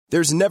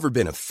There's never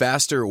been a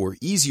faster or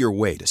easier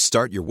way to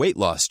start your weight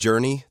loss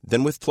journey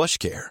than with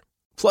PlushCare.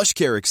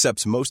 PlushCare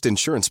accepts most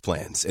insurance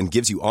plans and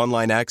gives you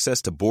online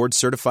access to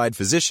board-certified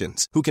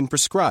physicians who can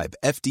prescribe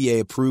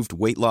FDA-approved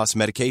weight loss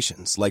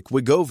medications like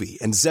Wegovy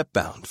and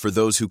Zepbound for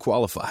those who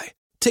qualify.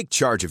 Take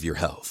charge of your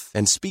health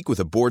and speak with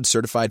a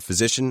board-certified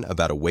physician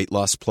about a weight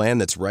loss plan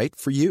that's right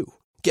for you.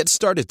 Get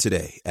started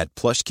today at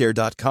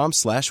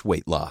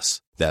plushcare.com/weight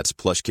loss. That's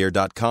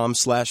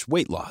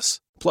plushcare.com/weight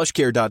loss.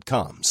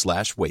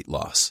 plushcare.com/weight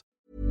loss.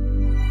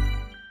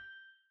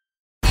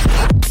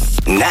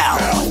 Now,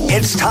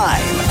 it's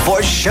time for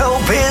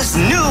Showbiz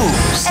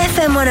News.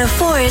 FM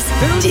 104's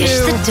Dish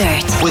the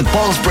Dirt. With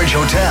Ballsbridge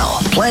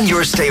Hotel. Plan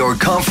your stay or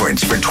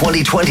conference for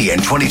 2020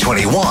 and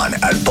 2021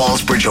 at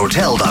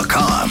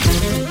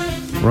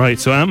ballsbridgehotel.com. Right,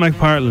 so Ant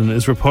McPartlin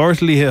is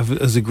reportedly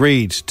has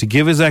agreed to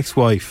give his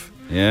ex-wife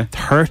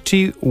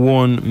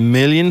 £31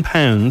 million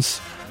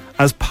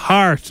as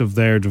part of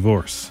their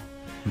divorce.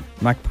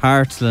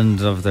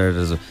 McPartland of there.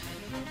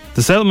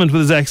 The settlement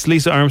with his ex,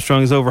 Lisa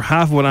Armstrong, is over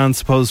half of what Ant's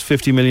supposed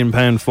 £50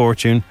 million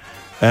fortune.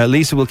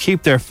 Lisa will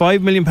keep their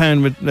 £5 million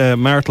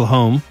marital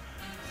home,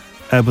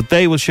 but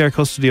they will share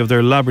custody of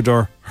their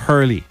Labrador,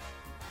 Hurley.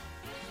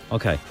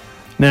 Okay.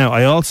 Now,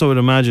 I also would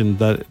imagine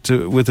that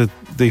with the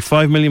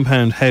 £5 million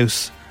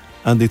house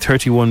and the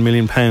 £31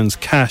 million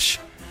cash,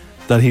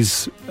 that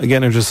he's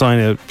getting her to sign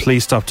a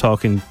please stop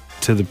talking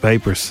to the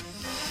papers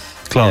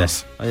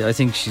clause. Yeah, I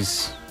think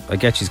I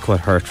get she's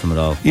quite hurt from it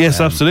all. Yes,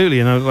 absolutely.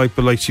 And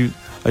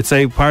I'd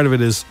say part of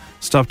it is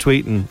stop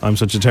tweeting, I'm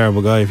such a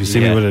terrible guy, if you see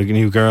me with a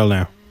new girl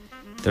now.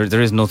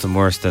 There is nothing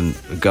worse than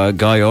a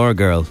guy or a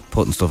girl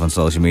putting stuff on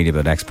social media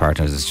about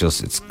ex-partners. It's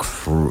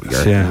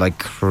crazy. And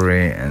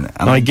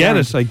I get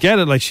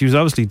it. Like, she was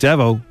obviously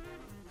Devo.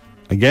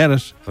 I get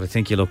it. But I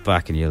think you look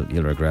back and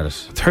you'll regret it.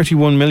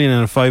 31 million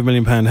in a £5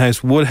 million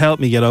house would help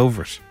me get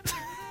over it.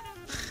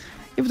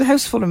 Yeah, but the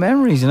house is full of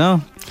memories, you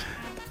know.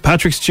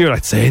 Patrick Stewart,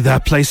 I'd say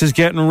that place is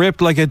getting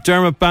ripped like a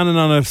Dermot Bannon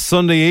on a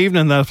Sunday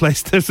evening. That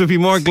place, there would be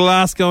more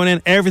glass going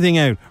in, everything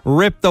out,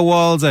 rip the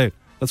walls out.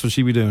 That's what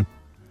she'd be doing.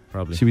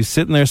 Probably. She'd be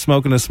sitting there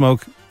smoking a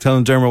smoke,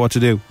 telling Dermot what to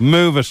do.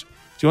 Move it.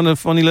 Do you want a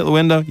funny little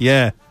window?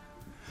 Yeah.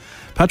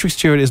 Patrick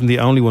Stewart isn't the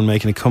only one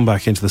making a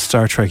comeback into the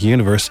Star Trek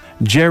universe.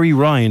 Jerry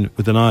Ryan,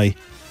 with an I,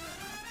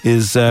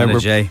 is and a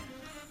J.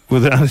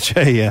 With a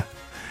J, yeah,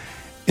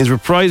 is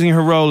reprising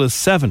her role as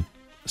Seven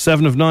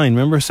of Nine.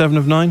 Remember Seven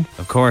of Nine?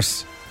 Of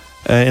course.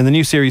 In the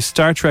new series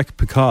Star Trek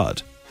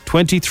Picard,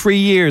 23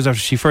 years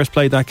after she first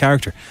played that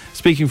character.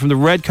 Speaking from the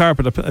red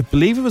carpet, I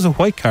believe it was a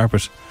white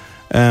carpet,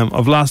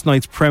 of last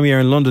night's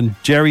premiere in London,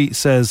 Jerry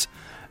says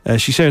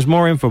she shares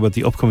more info about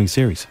the upcoming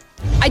series.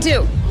 I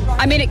do.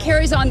 I mean, it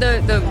carries on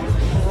the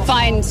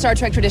fine Star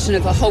Trek tradition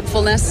of a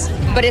hopefulness,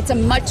 but it's a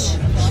much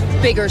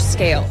bigger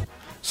scale.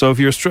 So if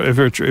you're a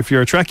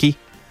Trekkie,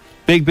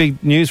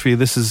 big news for you.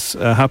 This is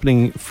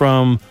happening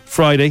from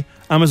Friday.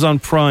 Amazon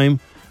Prime,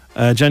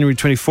 January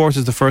 24th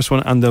is the first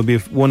one, and there'll be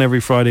one every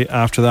Friday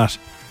after that.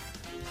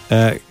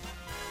 The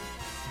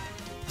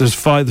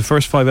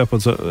first 5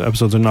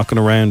 episodes are knocking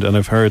around, and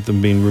I've heard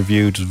them being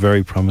reviewed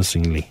very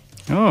promisingly.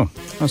 Oh,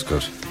 that's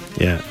good.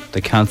 Yeah.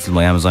 They cancelled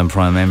my Amazon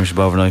Prime membership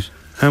overnight.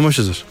 How much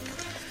is it?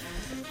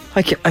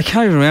 I can't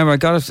even remember.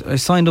 I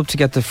signed up to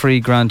get the free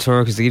Grand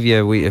Tour because they give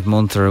you a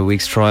month or a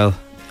week's trial.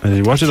 And did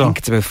you watch it all? I think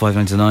it's about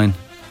 $5.99.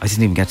 I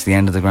didn't even get to the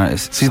end of the Grand.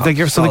 So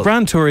the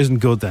Grand Tour isn't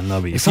good then,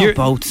 Nobby. It's all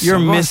boats.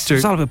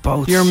 It's all about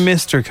boats. You're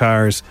Mr.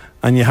 Cars,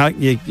 and you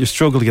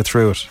struggle to get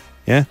through it.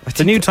 Yeah,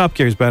 the new Top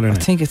Gear is better now. I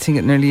think it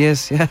nearly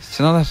is. Yeah, do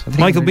you know that?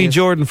 Michael B.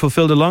 Jordan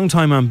fulfilled a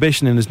long-time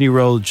ambition in his new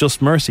role,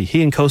 Just Mercy.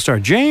 He and co-star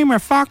Jamie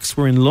Foxx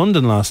were in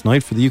London last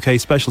night for the UK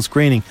special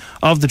screening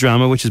of the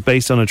drama, which is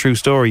based on a true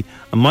story.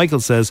 And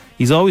Michael says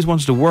he's always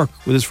wanted to work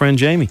with his friend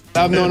Jamie.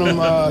 I've known him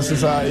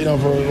since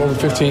for over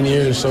 15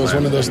 years. So it's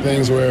one of those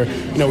things where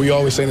we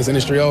always say in this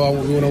industry, we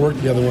want to work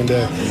together one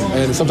day,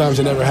 and sometimes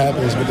it never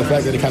happens. But the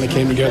fact that it kind of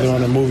came together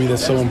on a movie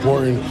that's so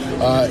important,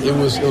 it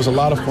was a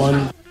lot of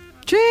fun.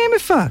 Jamie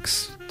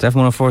Foxx. It's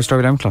F104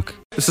 Strawberry Alarm Clock.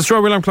 It's the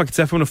Strawberry Alarm Clock. It's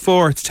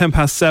F104. It's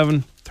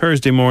 7:10,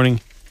 Thursday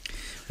morning.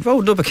 We've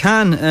opened up a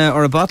can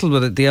or a bottle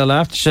with the old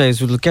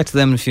aftershaves. We'll get to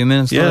them in a few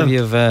minutes. Yeah,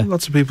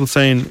 lots of people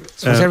saying...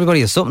 everybody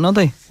has something, don't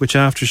they? Which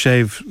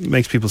aftershave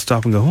makes people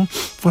stop and go,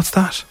 what's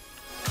that?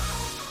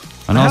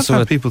 And I also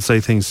have had people say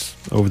things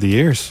over the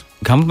years.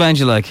 Compliment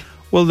you like?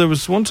 Well, there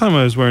was one time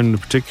I was wearing a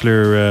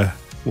particular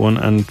one,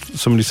 and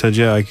somebody said,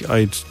 I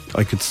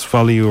could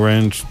follow you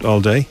around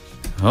all day.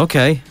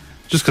 Okay.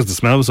 Just because the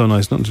smell was so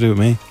nice, nothing to do with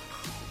me.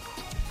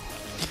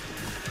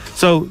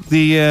 So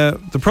the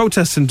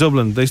protests in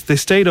Dublin, they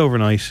stayed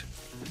overnight.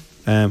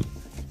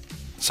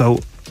 So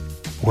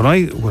what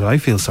I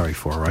feel sorry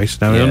for, right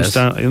now, yes.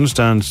 I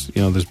understand.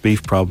 There's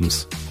beef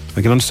problems.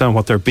 I can understand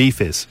what their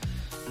beef is.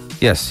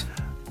 Yes,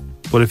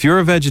 but if you're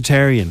a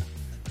vegetarian,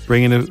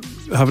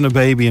 having a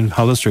baby in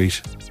Holles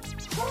Street,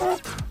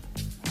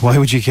 why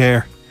would you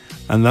care?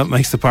 And that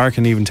makes the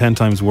parking even 10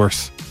 times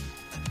worse.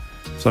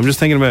 So I'm just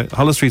thinking about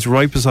Holles Street's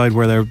right beside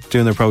where they're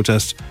doing their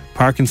protest.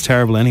 Parking's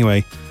terrible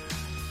anyway.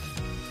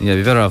 Yeah, you'd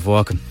be better off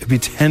walking. It'd be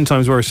 10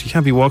 times worse. You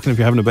can't be walking if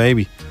you're having a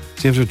baby.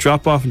 So you have to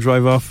drop off and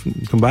drive off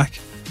and come back.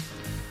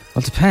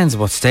 Well, it depends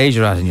what stage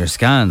you're at in your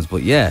scans,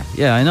 but yeah,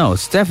 I know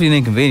it's definitely an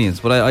inconvenience.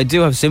 But I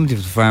do have sympathy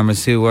for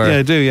farmers who are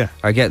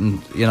are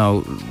getting,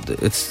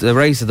 it's the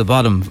race at the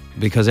bottom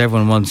because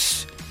everyone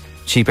wants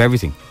cheap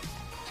everything,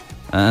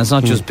 and it's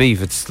not just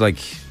beef. It's like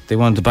they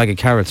want a bag of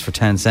carrots for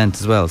 10 cents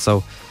as well.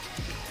 So,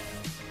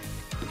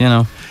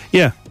 yeah.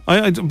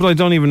 But I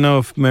don't even know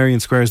if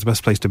Merrion Square is the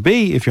best place to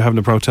be if you're having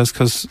a protest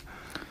because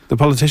the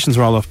politicians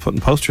are all off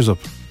putting posters up.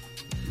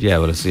 Yeah,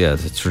 well, it's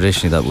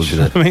traditionally that would be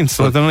the. I mean,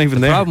 so they're not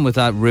even there. The problem with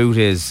that route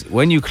is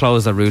when you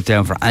close that route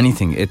down for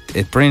anything,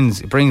 it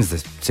brings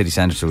the city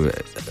centre to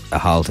a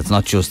halt. It's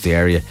not just the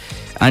area.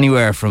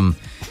 Anywhere from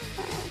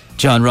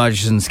John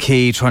Rogerson's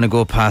Quay trying to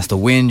go past the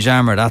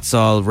Windjammer, that's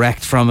all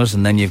wrecked from it.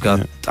 And then you've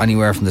got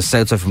anywhere from the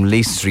south side from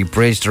Leeson Street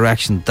Bridge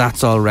direction,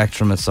 that's all wrecked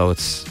from it. So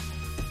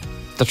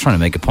they're trying to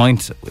make a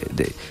point.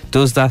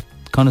 Does that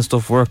kind of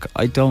stuff work?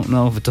 I don't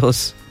know if it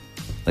does.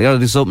 They got to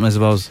do something, I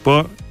suppose.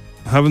 But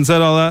having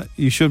said all that,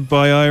 you should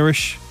buy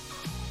Irish.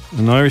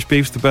 And Irish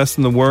beef's the best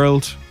in the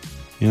world.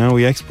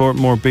 We export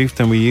more beef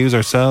than we use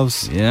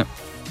ourselves. Yeah.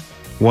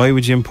 Why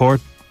would you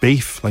import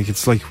beef?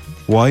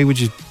 Why would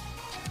you?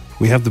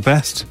 We have the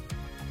best.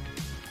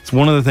 It's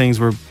one of the things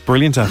we're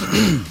brilliant at.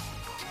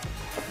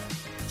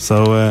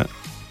 So,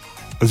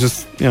 it's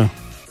just,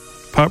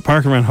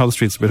 parking around Hull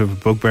Street's a bit of a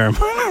bugbear.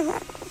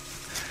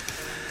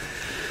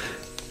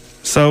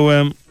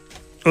 So,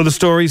 other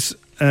stories.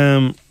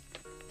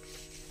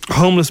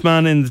 Homeless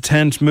man in the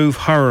tent move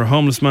horror.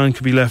 Homeless man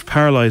could be left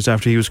paralysed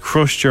after he was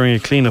crushed during a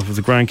clean-up of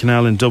the Grand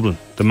Canal in Dublin.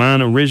 The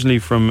man, originally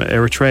from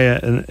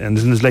Eritrea and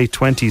in his late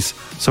 20s,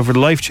 suffered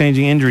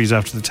life-changing injuries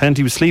after the tent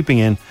he was sleeping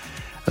in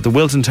at the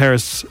Wilton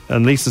Terrace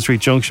and Leeson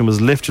Street Junction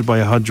was lifted by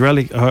a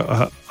hydraulic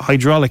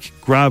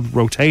grab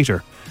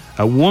rotator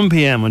at 1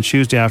 p.m. on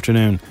Tuesday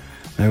afternoon.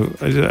 Now,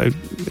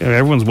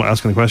 everyone's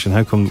asking the question,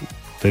 how come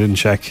they didn't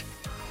check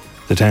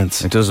the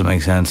tents? It doesn't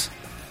make sense.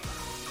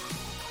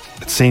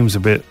 It seems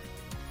a bit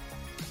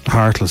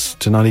heartless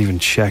to not even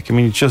check. I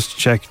mean, just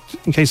check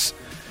in case,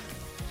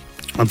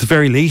 at the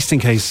very least, in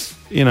case,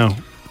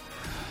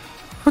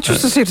 But just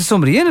to say to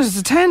somebody in it, it's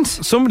a tent.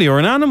 Somebody or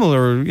an animal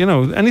or,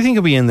 anything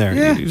could be in there.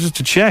 Yeah. Just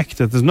to check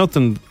that there's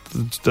nothing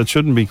that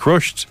shouldn't be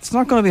crushed. It's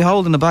not going to be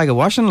holding a bag of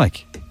washing,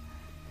 like.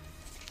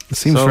 It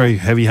seems very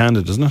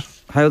heavy-handed, doesn't it?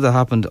 How that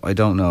happened, I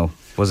don't know.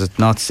 Was it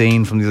not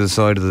seen from the other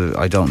side of the...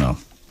 I don't know.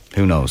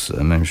 Who knows?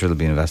 I'm sure there'll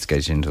be an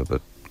investigation into it,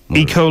 but...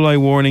 E. coli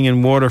warning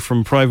in water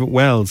from private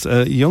wells.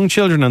 Young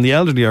children and the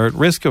elderly are at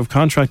risk of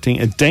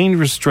contracting a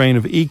dangerous strain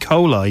of E.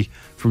 coli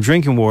from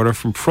drinking water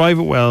from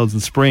private wells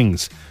and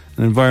springs.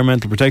 An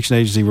Environmental Protection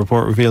Agency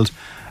report revealed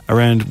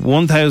around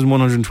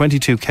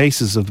 1,122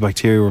 cases of the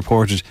bacteria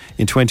reported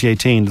in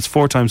 2018. That's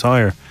 4 times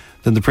higher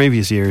than the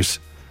previous years.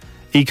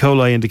 E.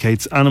 coli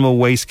indicates animal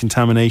waste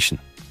contamination.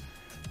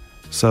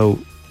 So,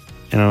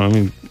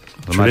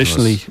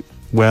 traditionally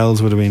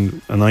wells would have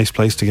been a nice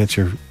place to get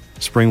your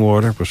spring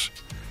water, but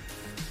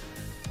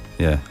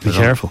yeah, be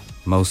careful.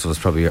 Most of us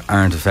probably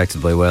aren't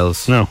affected by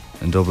wells in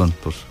Dublin,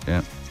 but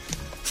yeah.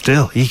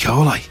 Still, E.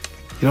 coli.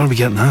 You don't want to be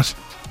getting that.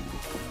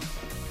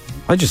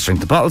 I just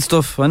drink the bottled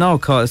stuff. I know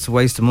it's a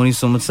waste of money,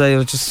 some would say.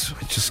 I just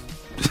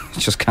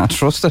can't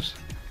trust it.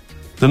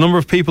 The number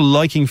of people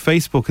liking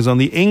Facebook is on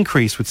the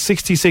increase, with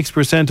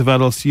 66% of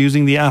adults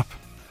using the app.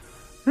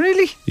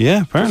 Really?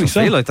 Yeah, apparently so.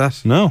 Doesn't feel like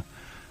that. No.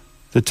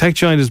 The tech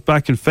giant is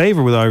back in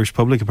favour with Irish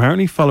public,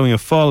 apparently, following a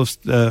fall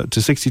to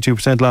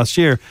 62% last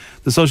year.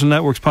 The social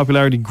network's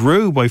popularity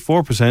grew by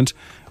 4%,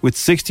 with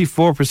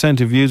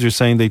 64% of users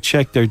saying they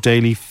check their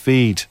daily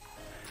feed.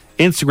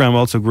 Instagram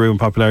also grew in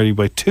popularity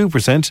by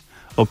 2%,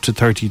 up to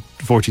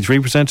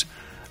 43%.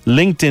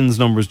 LinkedIn's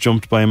numbers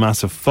jumped by a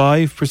massive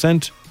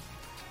 5%.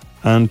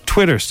 And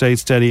Twitter stayed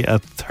steady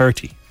at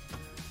 30%.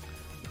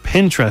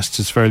 Pinterest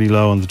is fairly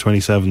low on the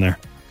 27 there.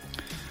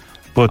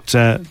 But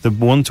the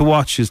one to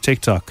watch is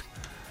TikTok.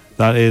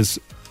 That is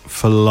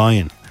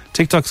flying.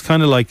 TikTok's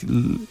kind of like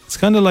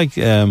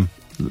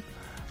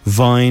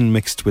Vine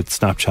mixed with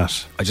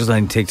Snapchat. I just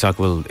think TikTok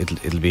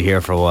it'll be here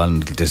for a while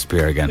and it'll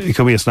disappear again. It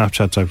could be a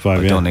Snapchat type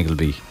vibe. I don't think it'll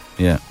be.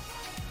 Yeah.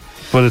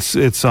 But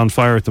it's on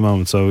fire at the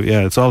moment. So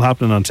yeah, it's all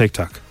happening on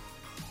TikTok.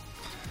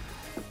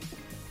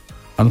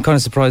 I'm kind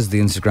of surprised the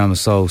Instagram is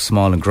so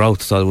small in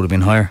growth. Thought it would have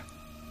been higher.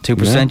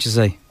 2%, you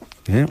say?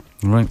 Yeah.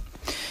 Right.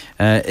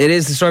 It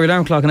is the Strawberry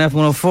Alarm Clock on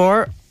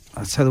F104.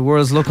 That's how the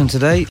world's looking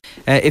today.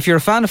 If you're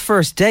a fan of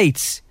first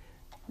dates,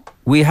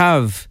 we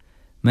have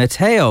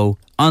Matteo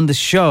on the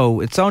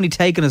show. It's only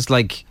taken us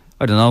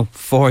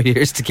 4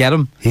 years to get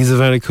him. He's a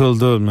very cool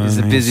dude, man. He's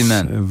a busy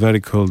man. A very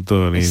cool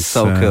dude. He's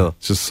so cool.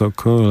 Just so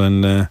cool.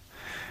 And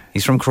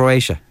he's from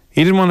Croatia.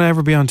 He didn't want to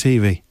ever be on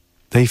TV.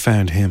 They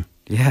found him.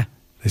 Yeah.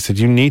 They said,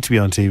 you need to be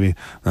on TV.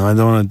 No, I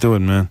don't want to do it,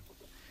 man.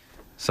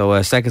 So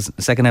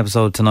second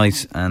episode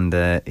tonight, and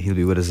he'll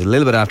be with us a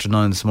little bit after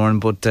 9 this morning.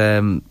 But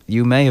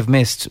you may have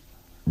missed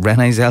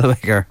Renee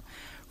Zellweger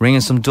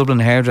ringing some Dublin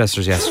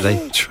hairdressers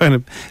yesterday. Trying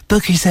to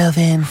book yourself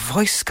in.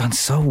 Voice has gone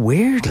so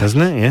weird.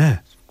 Hasn't it? Yeah.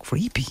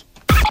 Creepy.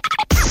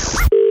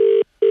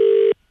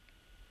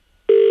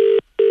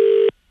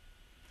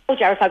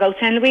 Jared Fargo,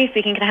 10 Louise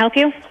speaking. Can I help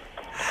you?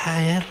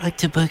 Hi, I'd like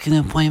to book an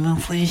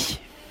appointment, please.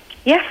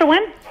 Yeah, for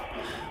when?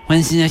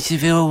 When's the next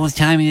available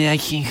time that I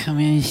can come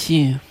in and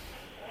see you?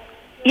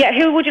 Yeah,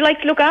 who would you like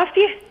to look after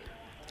you?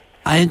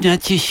 I'm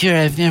not too sure.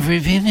 I've never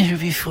been here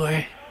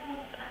before.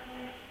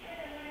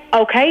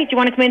 Okay, do you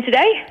want to come in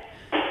today?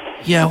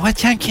 Yeah, what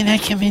time can I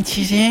come in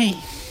today?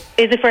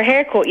 Is it for a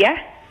haircut, yeah?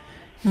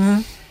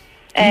 Hmm?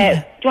 Do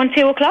you want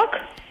 2 o'clock?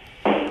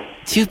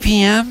 2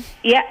 p.m.?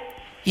 Yeah.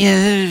 Yeah,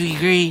 that would be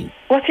great.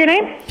 What's your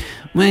name?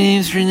 My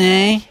name's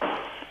Renee.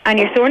 And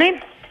your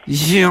surname?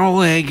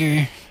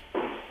 Zellweger.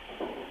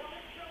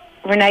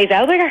 Renee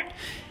Zellweger?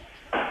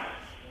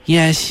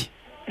 Yes.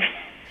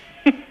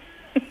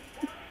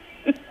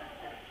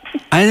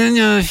 I don't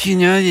know if you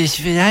know this,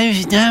 but I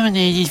was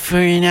nominated for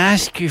an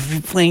Oscar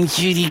for playing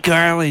Judy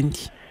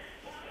Garland.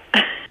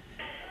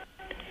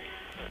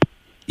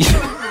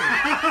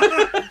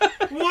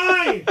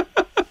 Why?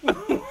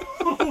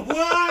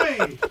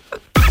 Why?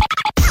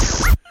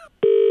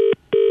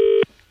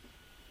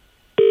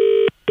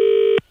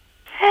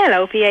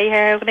 Hello, PA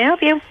here. How can I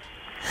help you?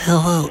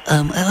 Hello,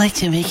 I'd like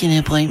to make an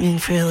appointment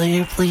for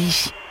later,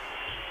 please.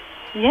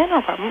 Yeah,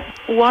 no problem.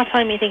 What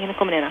time are you thinking of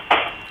coming in at?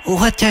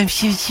 What time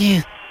suits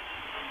you?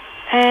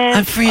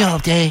 I'm free all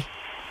day.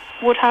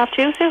 Would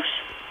 2:30 suit?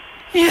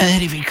 Yeah,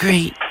 that'd be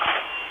great.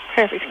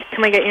 Perfect.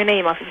 Can I get your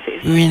name off you,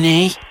 please?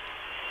 Renee?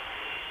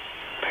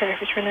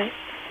 Perfect, Renee.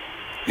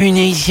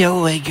 Renee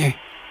Zellweger.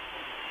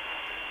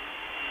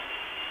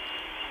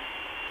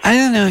 I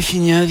don't know if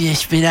you know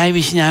this, but I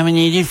was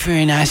nominated for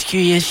an Oscar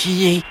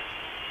yesterday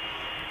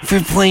for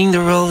playing the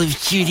role of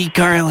Judy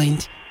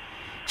Garland.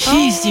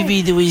 She used to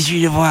be the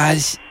Wizard of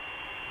Oz.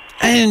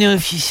 I don't know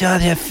if you saw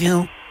that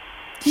film.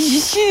 Did you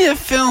see that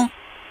film?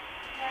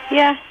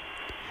 Yeah.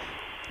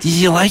 Did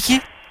you like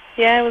it?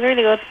 Yeah, it was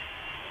really good.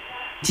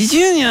 Did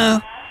you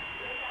know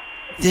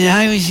that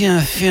I was in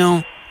a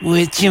film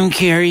with Jim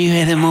Carrey who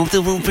had a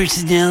multiple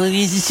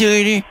personality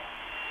disorder?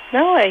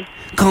 No way.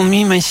 Called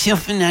Me,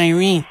 Myself, and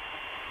Irene.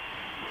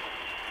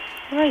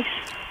 Right.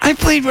 I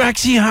played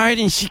Roxy Hart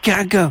in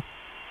Chicago.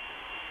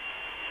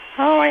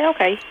 All right,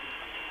 okay.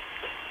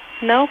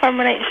 No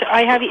problem, Renee. So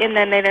I have you in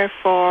then later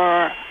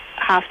for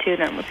 2:30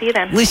 then. We'll see you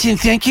then. Listen,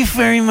 thank you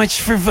very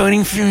much for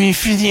voting for me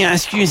for the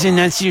Oscars and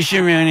not Saoirse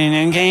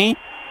Ronan, okay?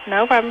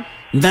 No problem.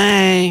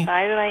 Bye.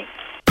 Bye, Renee.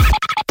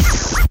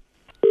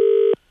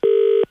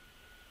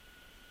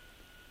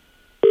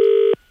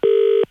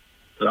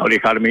 Hello, the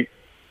Academy.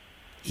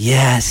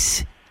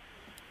 Yes.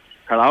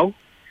 Hello?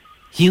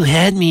 You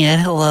had me at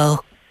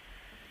hello.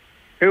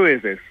 Who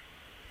is this?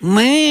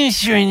 My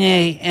name's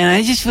Renee, and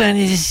I just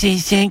wanted to say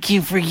thank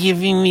you for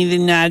giving me the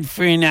nod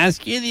for an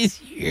Oscar this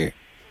year.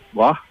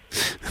 What?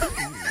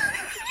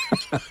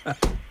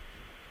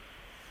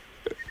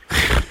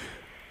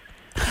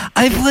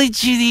 I played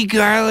Judy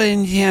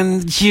Garland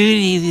and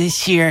Judy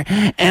this year,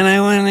 and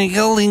I won a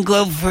Golden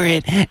Globe for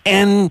it.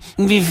 And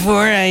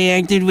before, I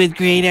acted with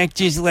great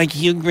actors like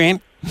Hugh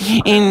Grant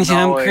and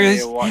Tom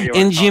Cruise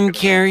and Jim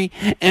Carrey.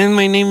 And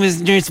my name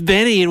was Nurse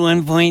Betty at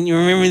one point. You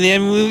remember that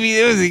movie?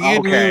 That was a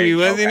good movie,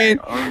 wasn't it?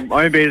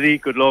 I'm busy.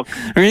 Good luck.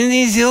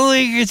 Renee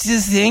Zellweger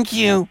says thank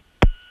you.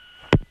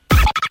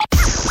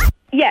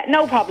 Yeah,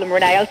 no problem,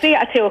 Renee. I'll see you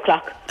at 2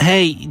 o'clock.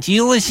 Hey, do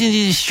you listen to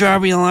the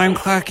Strawberry Alarm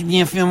Clock in the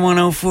FM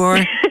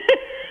 104?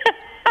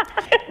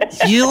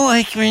 Do you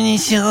like Renee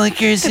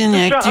Zellweger as an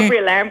actor? Strawberry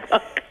Alarm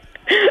Clock.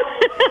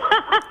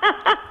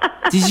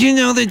 Did you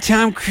know that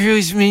Tom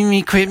Cruise made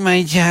me quit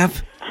my job?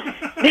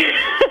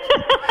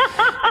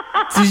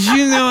 Did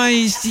you know I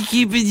used to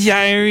keep a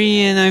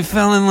diary and I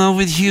fell in love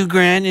with Hugh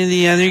Grant and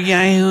the other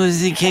guy who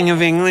was the King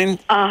of England?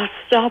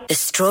 Stop. The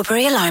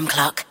Strawberry Alarm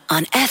Clock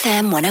on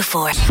FM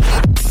 104.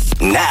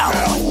 Now,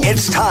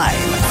 it's time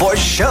for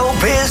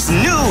Showbiz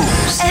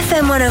News.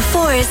 FM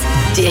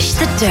 104's Dish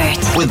the Dirt.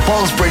 With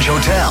Ballsbridge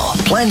Hotel.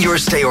 Plan your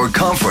stay or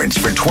conference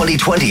for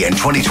 2020 and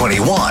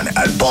 2021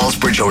 at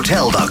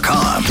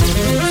ballsbridgehotel.com.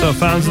 So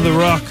fans of The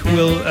Rock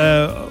will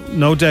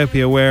no doubt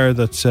be aware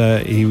that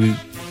he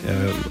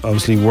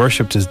obviously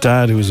worshipped his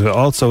dad, who was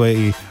also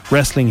a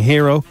wrestling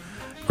hero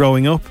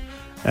growing up.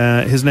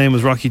 His name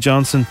was Rocky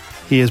Johnson.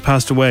 He has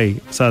passed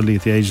away, sadly,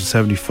 at the age of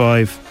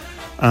 75.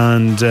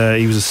 And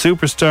he was a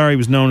superstar. He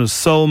was known as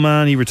Soul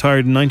Man. He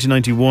retired in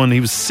 1991.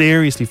 He was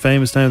seriously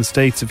famous down in the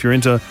States. If you're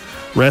into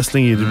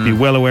wrestling, you'd be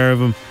well aware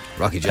of him.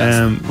 Rocky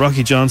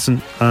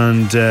Johnson.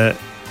 And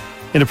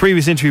in a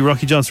previous interview,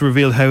 Rocky Johnson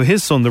revealed how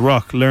his son, The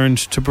Rock, learned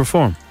to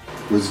perform.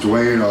 Was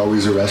Dwayne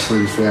always a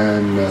wrestling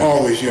fan?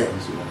 Always, yeah.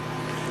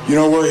 You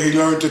know where he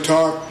learned to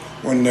talk?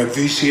 When the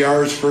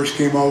VCRs first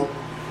came out,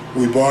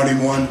 we bought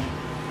him one,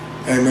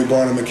 and we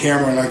bought him a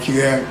camera like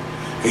you had.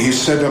 And he'd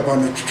set up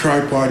on the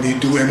tripod and he'd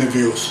do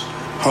interviews.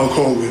 Hulk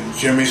Hogan,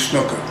 Jimmy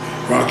Snuka,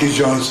 Rocky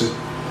Johnson.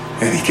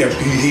 And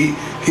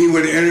he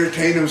would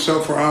entertain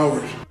himself for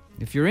hours.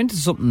 If you're into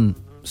something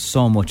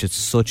so much at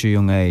such a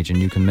young age and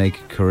you can make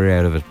a career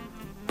out of it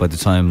by the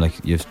time like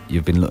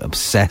you've been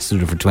obsessed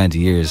with it for 20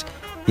 years,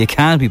 you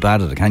can't be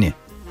bad at it, can you?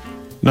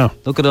 No.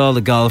 Look at all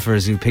the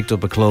golfers who picked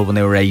up a club when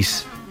they were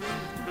 8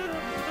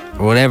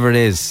 or whatever it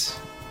is.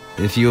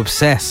 if you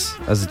obsess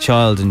as a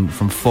child and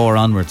from 4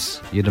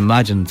 onwards, you'd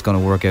imagine it's going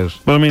to work out.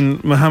 Well, I mean,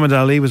 Muhammad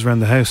Ali was around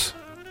the house.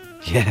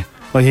 Yeah.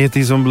 Like, he had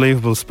these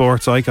unbelievable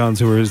sports icons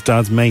who were his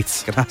dad's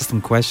mates. Could ask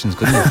them questions,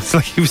 couldn't you? It's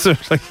like he was sort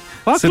of like,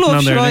 what sitting glove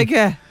on there. should I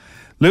get?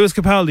 Lewis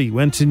Capaldi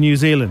went to New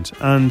Zealand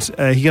and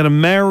he got a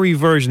Maori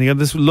version. He got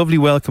this lovely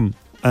welcome.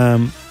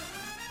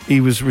 He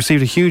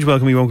received a huge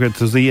welcome. He won't get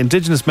to. The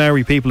indigenous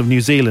Maori people of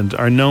New Zealand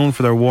are known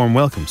for their warm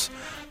welcomes,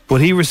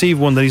 but he received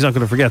one that he's not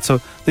going to forget.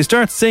 So they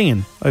start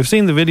singing. I've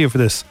seen the video for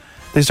this.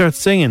 They start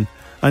singing,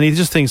 and he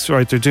just thinks,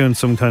 right, they're doing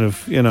some kind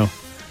of, you know,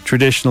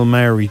 traditional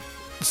Maori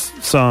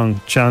song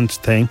chant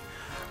thing,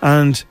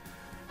 and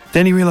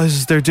then he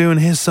realizes they're doing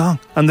his song,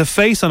 and the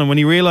face on him when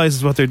he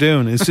realizes what they're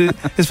doing is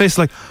his face is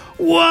like,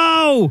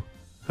 whoa.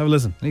 Have a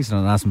listen. At least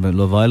not asking about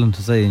Love Island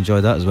to say he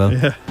enjoyed that as well.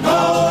 Yeah.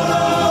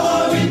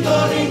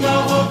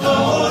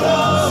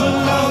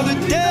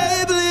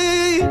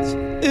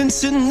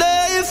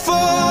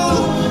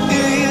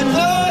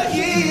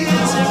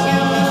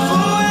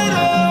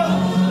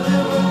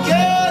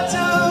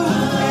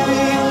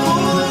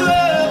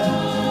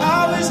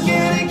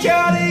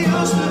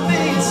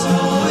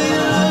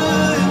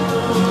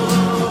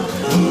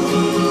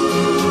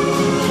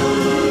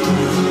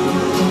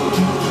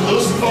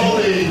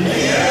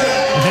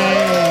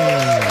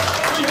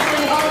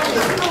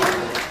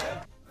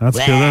 That's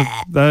cool.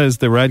 That is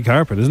the red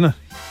carpet, isn't it?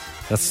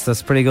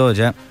 That's pretty good,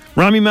 yeah.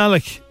 Rami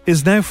Malek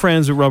is now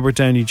friends with Robert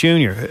Downey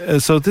Jr.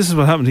 So this is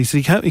what happened. He said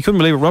he couldn't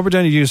believe it. Robert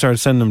Downey Jr. started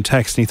sending him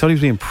texts, and he thought he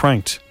was being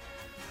pranked.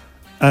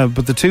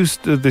 But the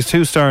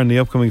two star in the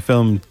upcoming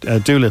film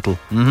Doolittle.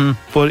 Mm-hmm.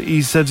 But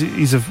he said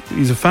he's a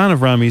fan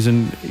of Rami's,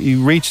 and he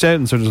reached out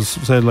and sort of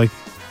said, like,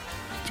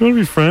 "Do you want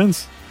to be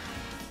friends?"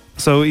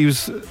 So he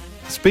was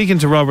speaking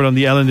to Robert on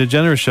the Ellen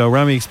DeGeneres show.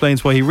 Rami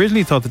explains why he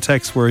originally thought the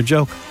texts were a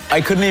joke.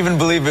 I couldn't even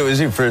believe it was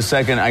you for a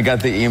second. I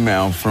got the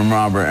email from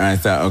Robert and I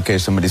thought, okay,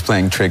 somebody's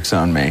playing tricks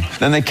on me.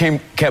 Then they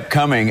kept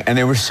coming and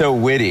they were so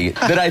witty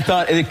that I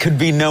thought it could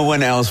be no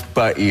one else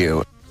but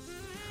you.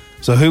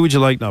 So who would you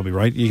like, Nobby,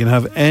 right? You can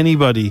have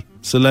anybody,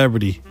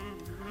 celebrity,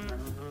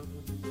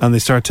 and they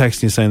start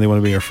texting you saying they want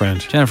to be your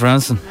friend. Jennifer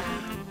Aniston.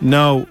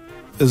 No,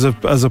 as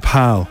a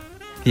pal.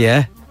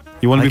 Yeah.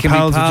 You want to be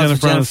pals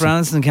with Jennifer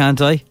Aniston, can't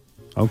I?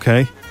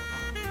 Okay.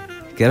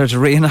 Get her to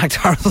reenact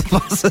Horrible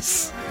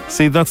Bosses.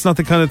 See, that's not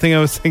the kind of thing I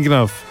was thinking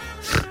of.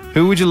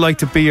 Who would you like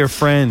to be your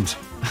friend?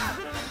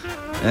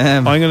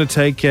 I'm going to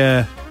take...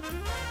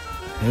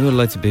 who would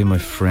like to be my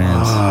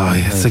friend? Oh,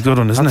 yeah, it's a good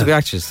one, isn't it?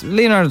 Actress.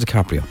 Leonardo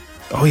DiCaprio.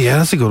 Oh, yeah,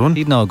 that's a good one.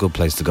 He'd know a good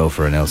place to go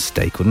for an else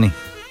steak, wouldn't he?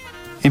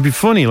 He'd be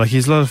funny. Like,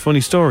 he's a lot of funny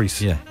stories.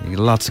 Yeah, you get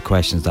lots of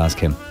questions to ask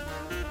him.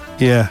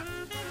 Yeah.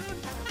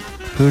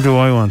 Who do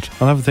I want?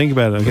 I'll have a think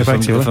about it. I'll get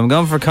back to you. If I'm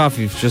going for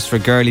coffee, just for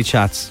girly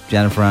chats,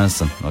 Jennifer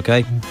Aniston,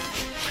 okay?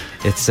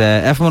 It's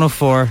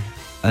F104,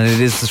 and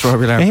it is the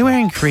Strawberry Alarm. Are you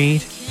wearing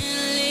Creed?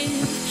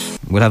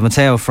 We'll have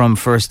Matteo from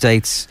First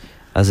Dates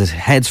as it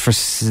heads for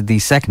the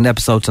second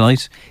episode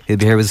tonight. He'll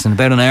be here with us in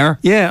about an hour.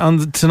 Yeah,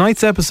 on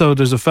tonight's episode,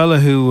 there's a fella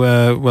who,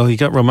 he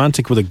got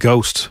romantic with a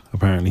ghost,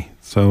 apparently.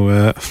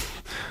 So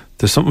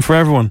there's something for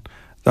everyone.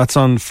 That's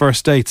on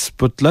First Dates.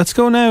 But let's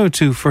go now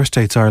to First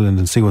Dates Ireland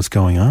and see what's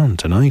going on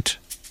tonight.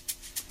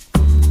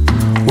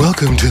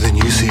 Welcome to the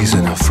new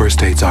season of First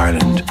Dates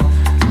Ireland,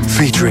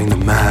 featuring the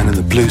man in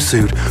the blue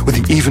suit with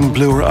the even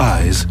bluer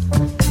eyes.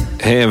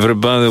 Hey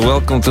everybody,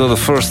 welcome to the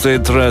First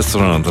Date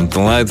Restaurant. I'm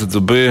delighted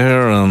to be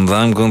here, and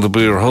I'm going to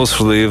be your host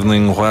for the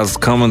evening whilst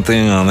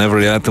commenting on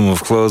every item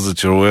of clothes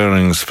that you're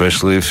wearing,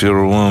 especially if you're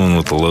a woman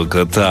with a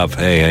low-cut top.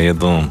 Hey, how you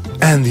doing?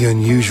 And the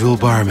unusual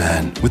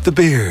barman with the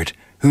beard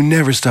who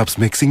never stops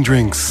mixing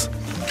drinks.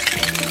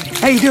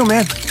 How you doing,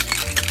 man?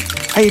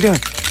 How you doing?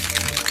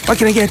 What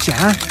can I get you,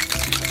 huh?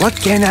 What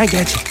can I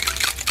get you?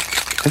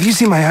 Have you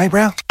seen my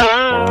eyebrow?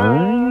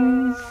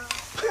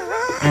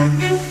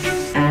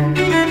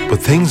 But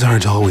things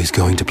aren't always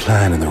going to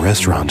plan in the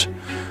restaurant,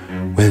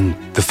 when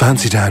the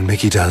fancy Dan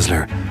Mickey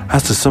Dazzler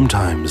has to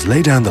sometimes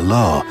lay down the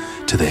law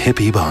to the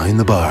hippie behind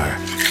the bar.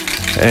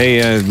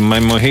 Hey, my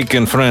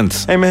Mohican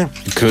friends. Hey, man.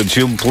 Could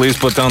you please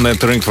put down that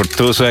drink for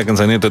 2 seconds?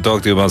 I need to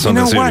talk to you about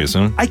something serious.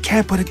 Huh? I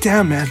can't put it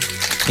down, man.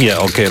 Yeah,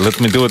 okay, let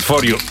me do it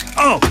for you.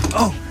 Oh.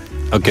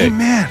 Okay. Hey,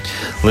 man.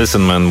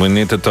 Listen, man, we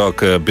need to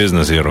talk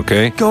business here,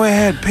 okay? Go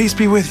ahead. Peace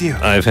be with you.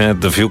 I've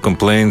had a few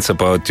complaints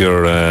about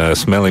your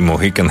smelly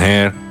Mohican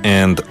hair,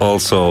 and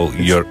also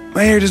your...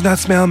 My hair does not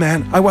smell,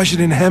 man. I wash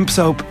it in hemp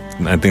soap.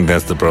 I think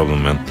that's the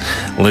problem, man.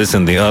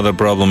 Listen, the other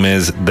problem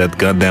is that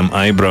goddamn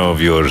eyebrow of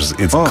yours.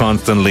 It's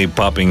constantly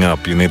popping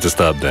up. You need to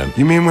stop that.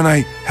 You mean when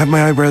I have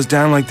my eyebrows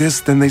down like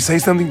this, then they say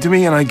something to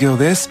me and I go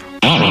this?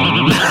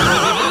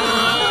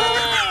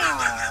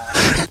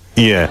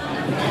 Yeah.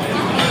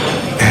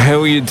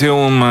 How you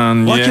doing,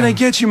 man? What can I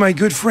get you, my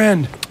good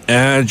friend?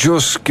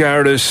 Just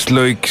got us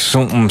like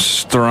something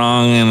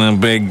strong in a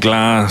big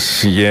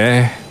glass,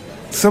 yeah?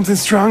 Something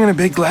strong in a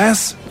big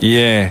glass?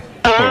 Yeah.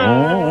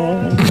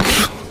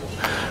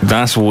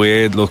 That's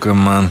weird looking,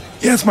 man.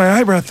 Yeah, it's my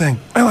eyebrow thing.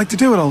 I like to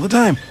do it all the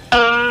time.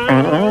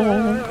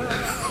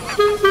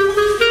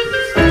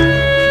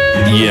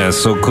 Yeah,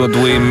 so could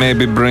we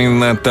maybe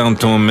bring that down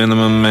to a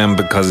minimum, man?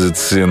 Because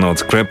it's,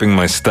 it's cramping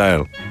my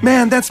style.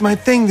 Man, that's my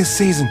thing this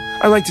season.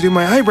 I like to do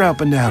my eyebrow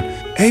up and down.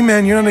 Hey,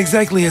 man, you're not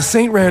exactly a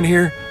saint round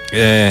here.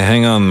 Yeah,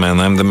 hang on, man.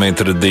 I'm the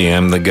maitre d'.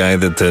 I'm the guy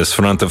that is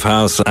front of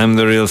house. I'm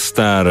the real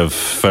star of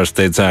First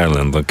Dates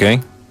Ireland,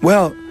 okay?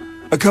 Well,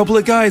 a couple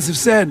of guys have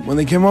said when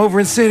they come over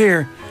and sit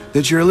here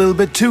that you're a little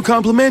bit too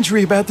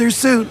complimentary about their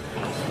suit.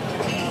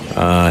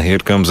 Here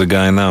comes a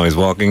guy now. He's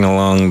walking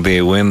along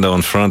the window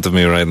in front of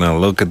me right now.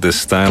 Look at the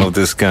style of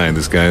this guy.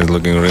 This guy is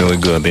looking really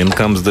good. In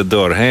comes the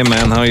door. Hey,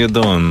 man, how you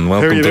doing?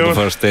 Welcome to the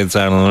First Dates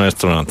Ireland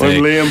restaurant.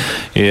 I'm Liam.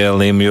 Yeah,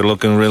 Liam, you're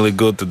looking really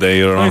good today.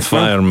 You're on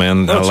fire,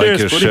 man. I like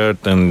your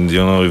shirt, and,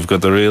 you've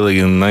got a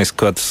really nice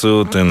cut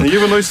suit. And you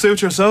have a nice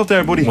suit yourself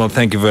there, buddy. Well,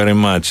 thank you very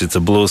much. It's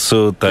a blue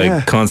suit. I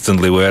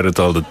constantly wear it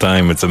all the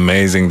time. It's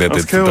amazing that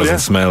it doesn't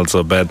smell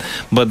so bad.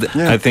 But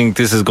I think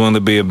this is going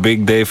to be a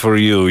big day for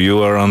you.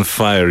 You are on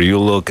fire. You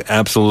look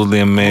absolutely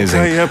amazing.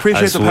 Okay, I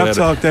appreciate the pep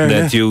talk there.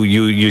 That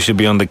you should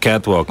be on the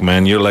catwalk,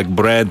 man. You're like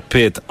Brad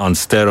Pitt on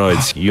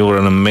steroids. You're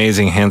an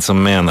amazing,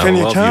 handsome man. Can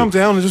you calm you.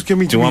 down and just give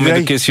me? Do you want me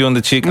to kiss you on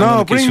the cheek?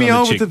 No, bring me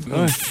over to.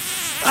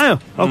 Oh,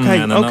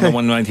 okay, and another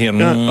one right here.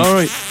 All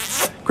right.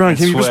 Grant,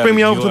 can you just bring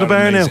me over to the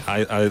bar amazing. now?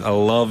 I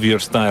love your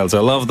styles. I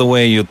love the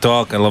way you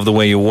talk. I love the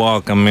way you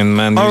walk. I mean,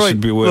 man, you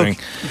should be wearing...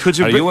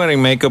 Are you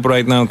wearing makeup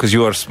right now? Because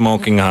you are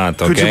smoking hot,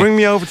 okay? Could you bring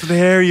me over to the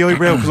hairy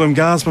eyebrow? Because I'm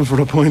gasping for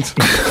the point.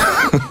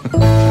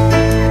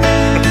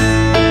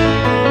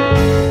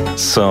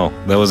 So,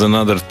 that was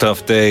another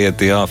tough day at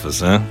the office,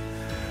 huh?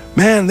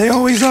 Man, they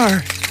always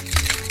are.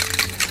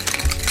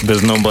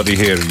 There's nobody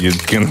here. You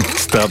can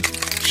stop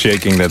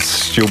shaking that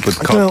stupid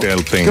cocktail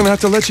thing. I'm gonna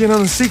have to let you in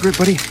on a secret,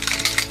 buddy.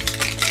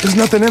 There's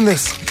nothing in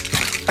this.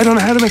 I don't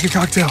know how to make a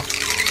cocktail.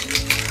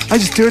 I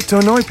just do it to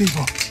annoy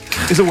people.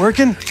 Is it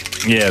working?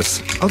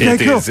 Yes. Okay, it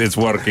cool. is. It's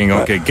working.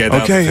 Okay, get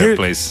out of here,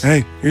 please.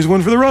 Hey, here's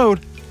one for the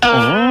road.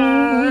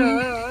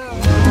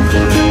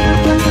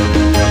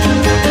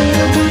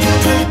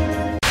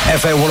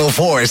 FM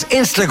 104's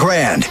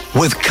Instagram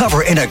with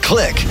Cover in a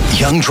Click.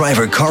 Young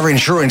driver car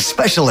insurance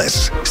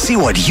specialists. See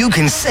what you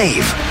can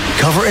save.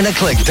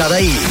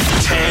 Coverinaclick.ie.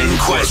 10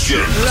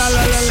 questions.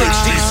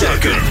 60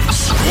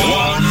 seconds.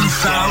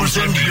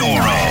 €1,000.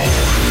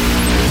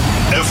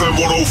 FM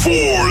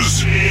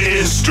 104's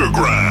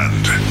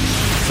Instagram.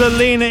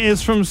 Selena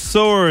is from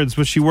Swords,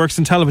 but she works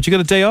in Tallaght. But you got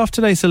a day off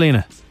today,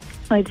 Selena?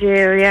 I do,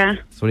 yeah.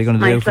 So what are you going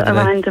to do for the day?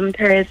 My random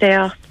Thursday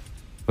off.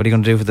 What are you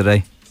going to do for the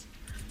day?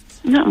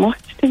 Not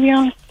much, to be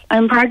honest.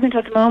 I'm pregnant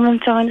at the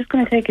moment, so I'm just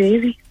going to take it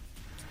easy.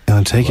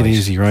 Take it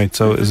easy, right?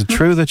 So is it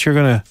true that you're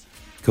going to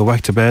go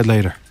back to bed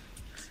later?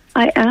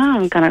 I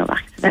am going to go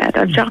back to bed.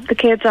 I've dropped the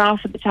kids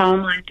off at the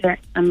childminder.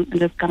 I'm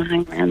just going to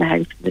hang around the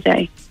house for the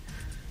day.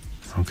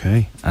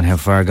 Okay. And how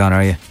far gone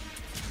are you?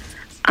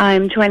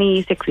 I'm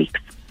 26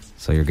 weeks.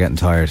 So you're getting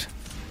tired?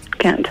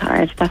 Getting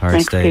tired. That's Tired my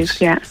stage.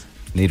 excuse, yeah.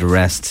 Need a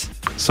rest.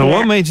 So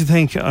what made you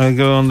think I'd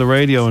go on the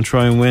radio and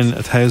try and win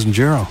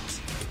 €1,000?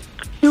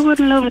 Who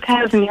wouldn't love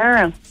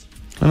 €1,000?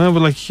 I know,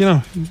 but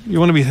you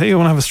want to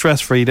have a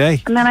stress-free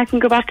day. And then I can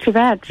go back to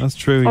bed. That's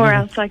true. Or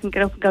else I can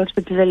get up and go to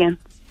the pavilion.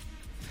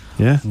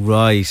 Yeah.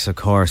 Right, of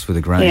course, with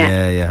a grand.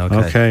 Yeah, okay.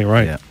 Okay,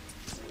 right. Yeah.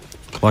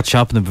 What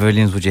shop in the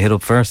pavilions would you hit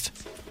up first?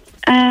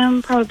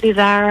 Probably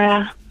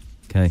Zara.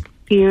 Okay.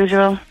 The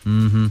usual.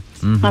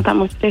 Mm-hmm. Not that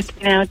much to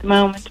now at the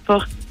moment,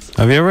 but...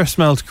 Have you ever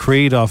smelled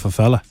Creed off a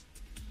fella?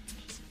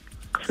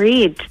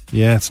 Creed?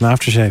 Yeah, it's an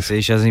aftershave. See,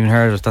 she hasn't even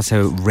heard of it. That's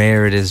how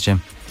rare it is,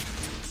 Jim.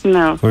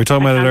 No. We were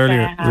talking about it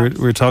earlier.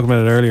 We were talking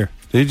about it earlier.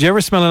 Did you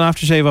ever smell an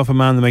aftershave off a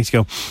man that makes you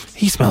go,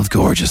 he smells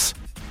gorgeous?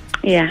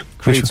 Yeah.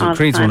 Creed's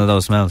one of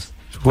those smells.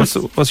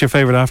 What's your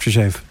favourite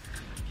aftershave?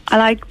 I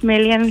like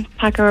Million,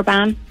 Paco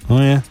Rabanne. Oh,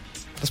 yeah.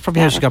 That's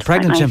probably how she got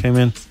pregnant, Jim. Came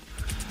in.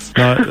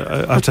 No,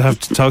 I have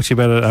to talk to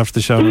you about it after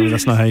the show.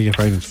 That's not how you get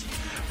pregnant.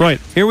 Right,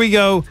 here we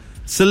go.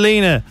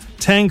 Selena,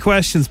 10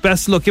 questions.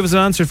 Best of luck. Give us an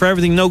answer for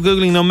everything. No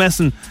Googling, no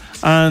messing,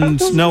 and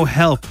no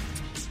help.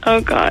 Oh,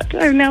 God.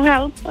 I have no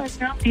help. I'm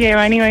not here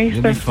anyway.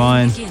 You'll be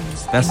fine.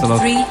 Best of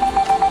luck. 3,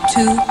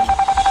 2,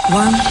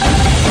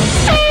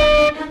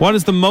 1. What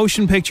is the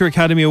Motion Picture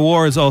Academy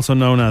Awards also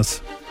known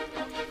as?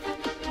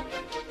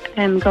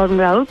 Golden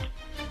Globe.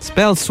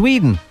 Spell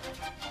Sweden.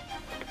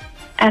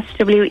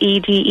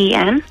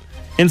 SWEDEN.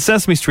 In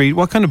Sesame Street,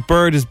 what kind of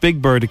bird is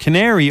Big Bird, a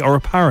canary or a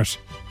parrot?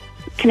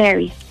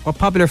 Canary. What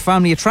popular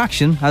family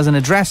attraction has an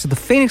address at the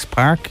Phoenix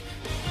Park,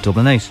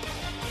 Dublin 8?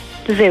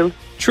 The zoo.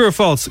 True or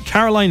false?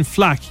 Caroline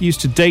Flack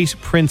used to date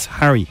Prince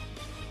Harry.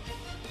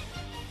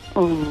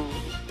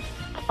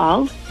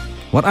 False.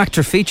 What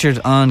actor featured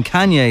on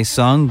Kanye's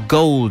song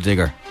Gold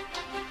Digger?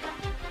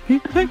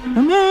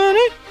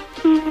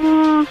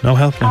 No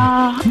help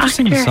now. I'm just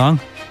singing the song.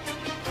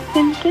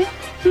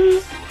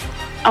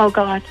 Oh,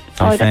 God.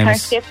 Very the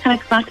famous. first Can I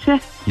come back to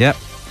it? Yep.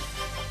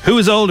 Who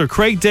is older,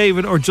 Craig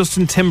David or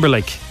Justin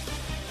Timberlake?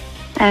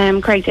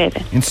 Craig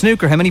David. In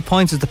snooker, how many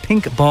points is the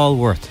pink ball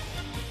worth?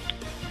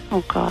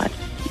 Oh, God.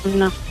 I'm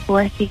not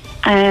worthy.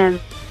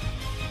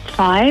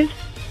 5.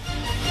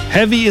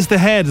 Heavy is the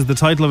Head is the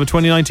title of a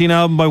 2019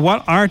 album by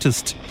what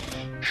artist?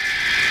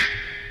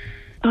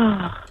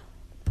 Oh,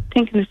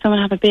 thinking that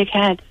someone have a big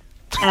head.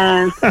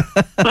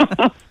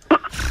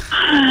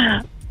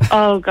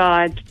 Oh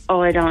God.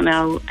 Oh, I don't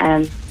know.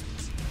 I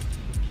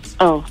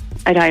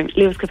don't.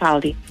 Lewis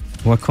Capaldi.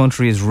 What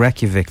country is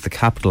Reykjavik the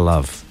capital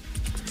of?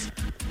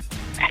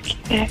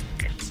 Reykjavik.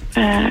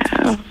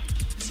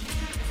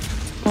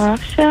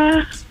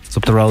 Russia. It's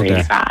up the road Really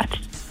there. bad.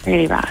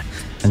 Really bad.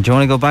 And do you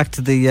want to go back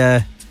to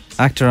the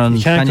actor on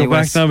You can't Kanye go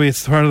West? back now, but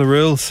it's part of the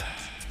rules.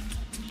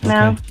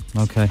 No.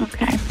 Okay.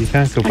 You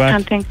can't go I back.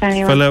 can't think of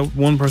anyone. If I let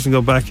one person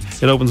go back,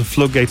 it opens the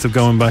floodgates of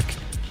going back.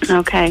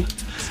 Okay.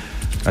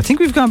 I think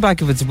we've gone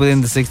back if it's within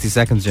the 60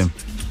 seconds, Jim.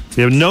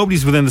 Yeah,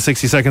 nobody's within the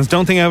 60 seconds.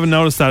 Don't think I haven't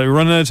noticed that. We're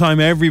running out of time,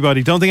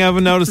 everybody. Don't think I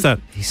haven't noticed that.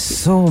 He's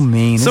so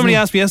mean. Somebody isn't he?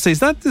 asked me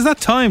yesterday, is that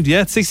timed?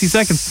 Yeah, it's 60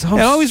 seconds. So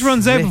it always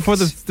runs out before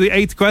the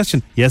 8th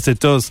question. Yes, it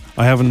does.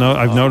 I've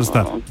noticed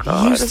that.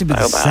 He used to be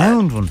the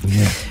sound one.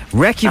 Yeah. And I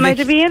Reykjavik. had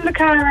to be in the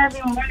car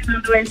every morning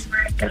on the way to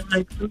work. I'm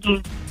like,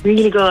 something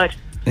really good.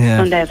 Yeah.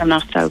 Some days I'm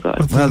not so good.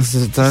 Well, this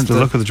is It's the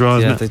look of the draw,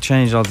 isn't yeah, it? they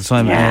change all the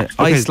time. Yeah.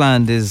 Okay.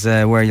 Iceland is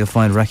where you'll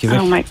find Reykjavik.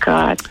 Oh my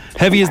God.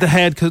 Heavy is the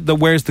Head that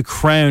wears the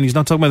crown. He's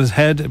not talking about his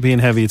head being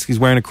heavy. He's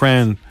wearing a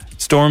crown.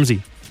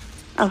 Stormzy.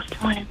 Oh,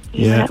 Storm.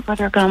 Yeah.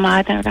 Whether I've gone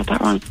mad, I got that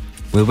wrong.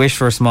 We'll wish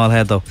for a small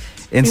head, though.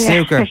 In Yeah.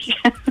 snooker,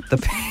 the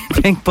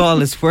pink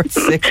ball is worth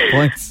 6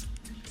 points.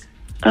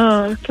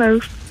 Oh,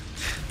 close.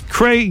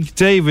 Craig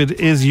David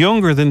is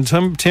younger than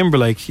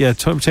Timberlake. Yeah,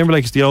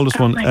 Timberlake is the oldest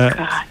one. my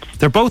God.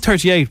 They're both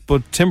 38,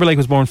 but Timberlake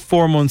was born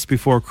 4 months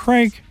before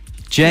Craig.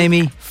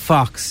 Jamie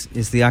Foxx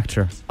is the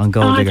actor on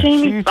Gold Digger.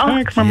 Jamie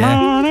Foxx.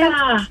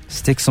 Yeah.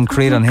 Stick some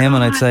Creed on him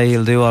and I'd say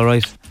he'll do all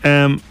right.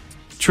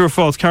 True or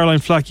false, Caroline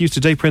Flack used to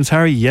date Prince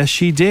Harry? Yes,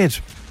 she did.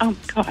 Oh,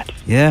 God.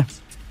 Yeah.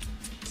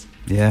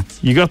 Yeah.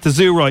 You got the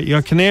zoo right. You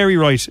got Canary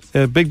right.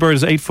 Big Bird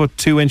is 8 foot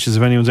 2 inches,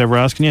 if anyone's ever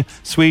asking you.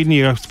 Sweden,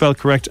 you got spelled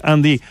correct.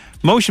 And the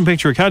Motion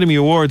Picture Academy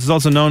Awards is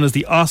also known as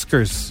the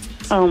Oscars.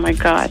 Oh, my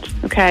God.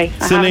 Okay.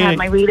 I Selena- haven't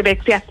had my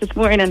Weetabix yet this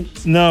morning.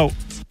 No.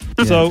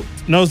 So,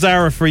 no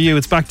Zara for you.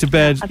 It's back to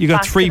bed. It's You got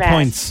back to 3 bed.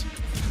 points.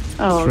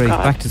 Oh, 3.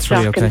 God. Back to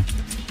 3, Shocking. okay.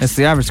 It's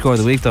the average score of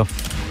the week, though.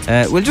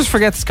 We'll just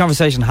forget this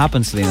conversation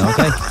happened, Selena,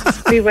 okay?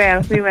 We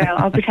will.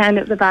 I'll pretend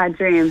it was a bad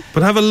dream.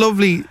 But have a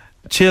lovely,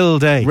 chill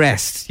day.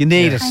 Rest. You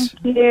need it.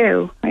 Thank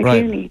you. I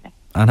Right. do need it.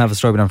 And have a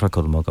strawberry down for a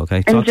cuddle mug, okay?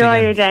 Talk to you Enjoy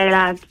again. your day,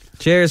 lads.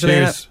 Cheers,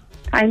 Selena. Cheers.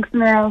 Thanks,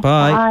 Mel.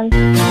 Bye.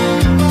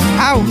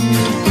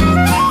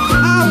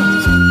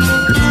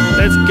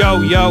 Let's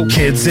go, yo.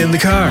 Kids in the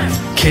car,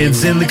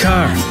 kids in the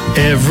car.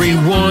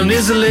 Everyone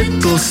is a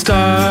little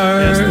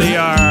star. Yes, they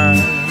are.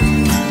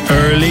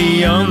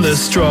 Early on the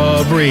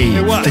strawberry,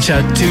 they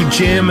chat to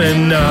Jim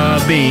and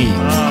Nobby.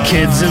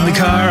 Kids in the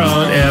car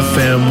on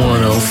FM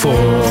 104.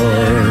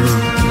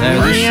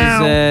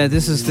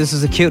 This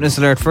is a cuteness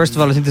alert. First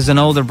of all, I think there's an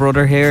older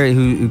brother here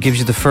who gives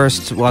you the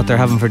first what they're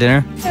having for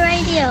dinner. The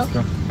radio.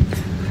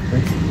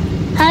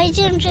 Hi,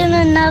 Jim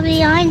and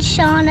Nobby. I'm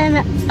Sean, and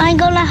I'm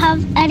gonna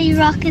have Eddie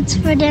Rockets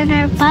for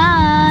dinner.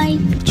 Bye.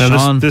 Now,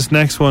 Sean. this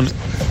next one.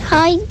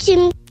 Hi,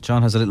 Jim.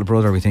 John has a little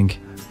brother, we think.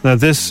 Now,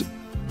 this,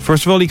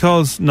 first of all, he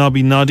calls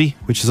Nobby Noddy,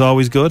 which is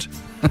always good.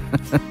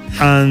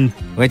 And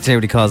wait to hear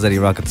what he calls Eddie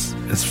Rockets.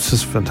 It's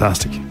just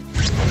fantastic.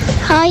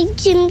 Hi,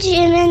 Jim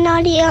and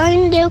Noddy.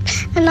 I'm Luke,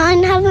 and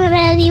I'm having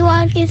Eddie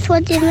Rockets for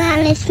dinner,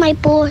 and it's my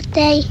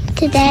birthday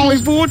today. My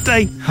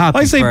birthday. Happy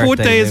I say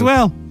birthday as Luke.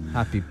 well.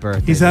 Happy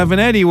birthday. He's having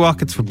Eddie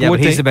Rockets for Yeah, but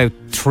birthday. he's about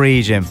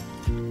 3, Jim.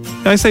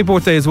 I say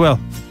birthday as well,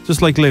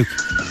 just like Luke.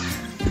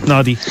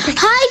 Noddy.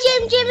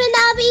 Hi, Jim and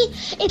Nobby.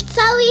 It's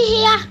Zoe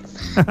here,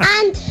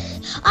 and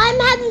I'm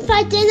having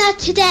for dinner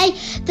today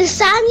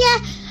lasagna,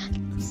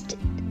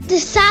 the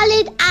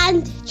salad,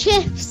 and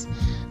chips.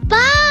 Bye.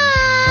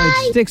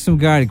 Right, stick some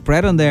garlic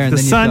bread on there, and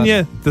The then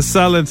sanya, the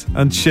salad,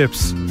 and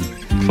chips.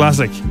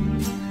 Classic.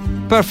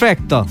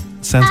 Perfecto.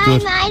 Sounds Hi,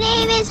 good. my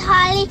name is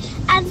Holly,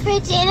 and for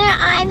dinner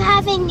I'm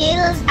having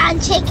noodles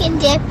and chicken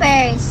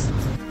dippers.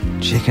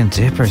 Chicken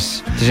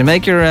dippers. Did you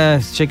make your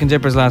chicken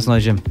dippers last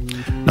night, Jim?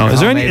 No, Your is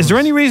there homemade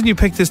any reason you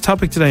picked this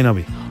topic today,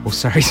 Nobby? Oh,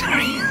 sorry.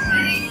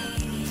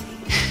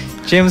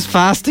 Jim's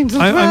fasting till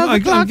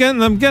 12 o'clock.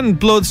 I'm getting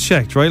bloods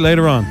checked right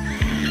later on,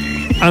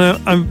 and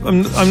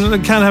I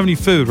can't have any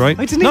food, right?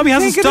 I didn't Nobby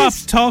even hasn't think of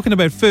stopped talking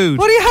about food.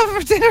 What are you having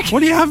for dinner?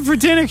 What are you having for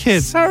dinner,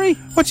 kids? Sorry.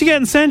 What you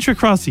getting, Centra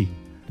Crossy?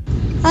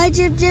 Hi,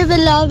 Jim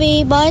and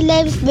Nobby. My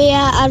name's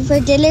Mia, and for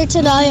dinner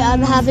tonight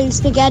I'm having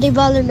spaghetti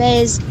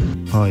bolognese.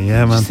 Oh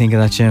yeah, man. Think of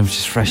that, Jim.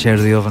 Just fresh out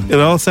of the oven. It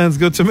all sounds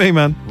good to me,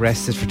 man.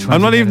 Rested for 20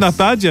 I'm not even minutes.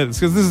 that bad yet. It's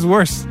because this is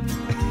worse.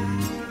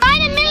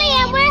 Hi,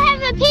 Amelia. We're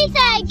having pizza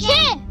and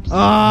chips.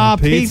 Ah,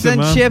 Pizza, pizza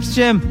and man. chips,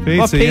 Jim. Pizza,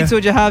 What pizza yeah.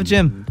 would you have,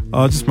 Jim?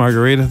 Oh, just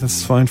margarita.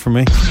 That's fine for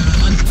me.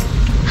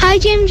 Hi,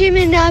 Jim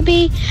and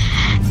Nobby.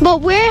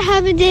 What we're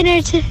having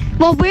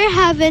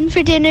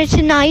for dinner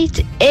tonight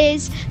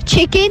is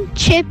chicken,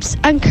 chips,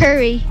 and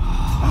curry.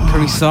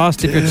 Curry sauce,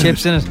 dip your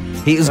chips in it.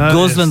 He is That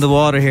guzzling is- the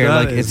water here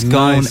that like is it's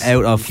gone nice.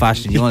 out of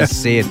fashion. You want to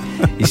see it.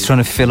 He's trying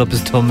to fill up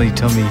his tummy.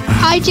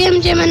 Hi,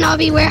 Jim and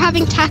Nobby. We're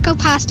having taco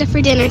pasta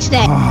for dinner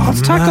today.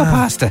 What's taco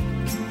pasta?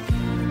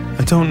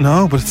 I don't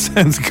know, but it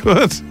sounds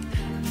good.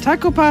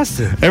 Taco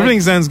pasta.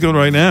 Everything sounds good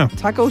right now.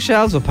 Taco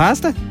shells with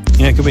pasta?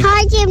 Yeah, it could be.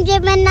 Hi,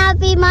 Jim and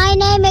Nobby. My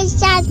name is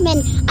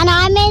Jasmine, and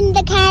I'm in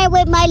the car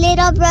with my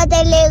little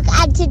brother Luke.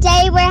 And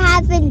today we're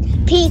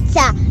having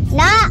pizza.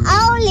 Not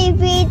only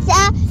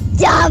pizza,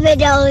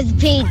 Domino's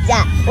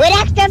pizza with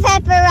extra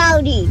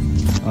pepperoni.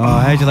 Oh,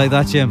 how'd you like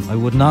that, Jim? I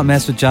would not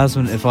mess with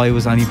Jasmine if I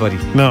was anybody.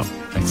 No.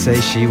 I'd say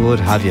she would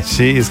have you.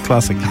 She is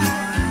classic.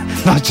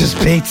 Not just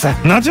pizza.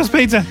 Not just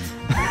pizza.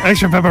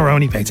 Extra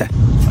pepperoni pizza.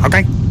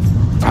 Okay.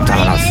 I'm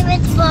telling My us.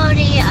 name is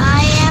Bodie.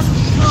 I am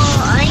 4.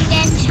 I'm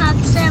getting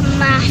chops and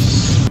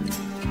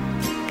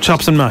mash.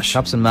 Chops and mash.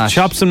 Chops and mash.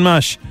 Chops and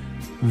mash.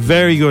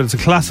 Very good. It's a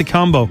classic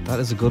combo. That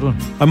is a good one.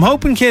 I'm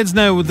hoping kids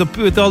now with all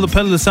the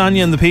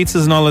lasagna and the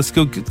pizzas and all this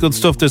good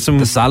stuff. There's some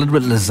the salad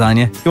with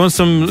lasagna. You want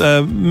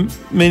some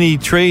mini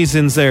trays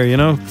in there, you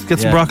know? Get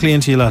some broccoli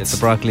into you, lads. Get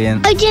the broccoli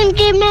in. Hi, Jim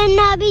and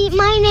Nobby.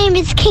 My name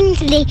is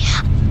Kingsley.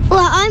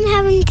 What I'm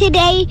having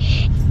today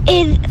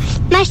is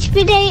mashed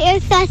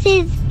potatoes,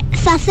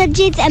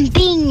 sausages and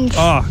beans.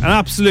 Oh, an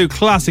absolute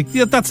classic.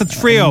 Yeah, that's a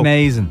trio.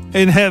 Amazing.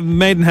 In heaven,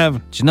 made in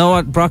heaven. Do you know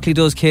what broccoli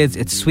does, kids?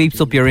 It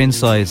sweeps up your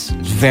insides.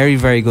 It's very,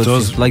 very good.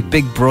 Does. It's like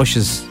big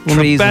brushes. One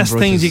of the best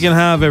things you can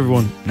have,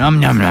 everyone. Nom,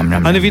 nom, nom,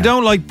 nom. And if you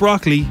don't like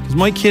broccoli, because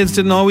my kids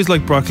didn't always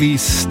like broccoli,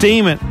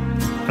 steam it.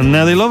 And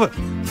now they love it.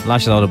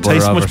 Lash a lot of butter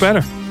Tastes over much it.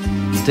 better.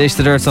 Dish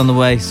the Dirt's on the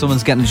way.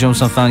 Someone's getting the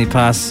jumps on Family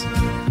Pass.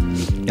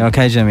 You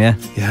okay, Jim, yeah?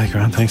 Yeah,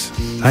 grand, thanks.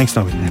 Thanks,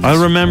 Nobby.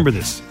 I'll remember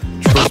this.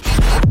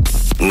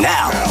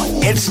 Now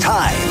it's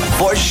time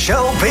for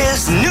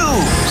Showbiz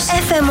News.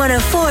 FM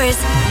 104's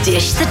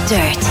Dish the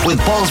Dirt. With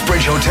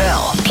Ballsbridge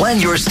Hotel. Plan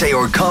your stay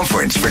or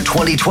conference for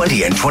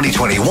 2020 and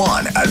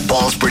 2021 at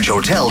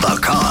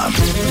ballsbridgehotel.com.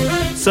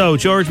 So,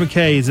 George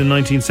McKay is in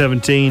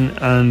 1917,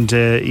 and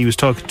he was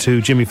talking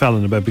to Jimmy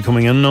Fallon about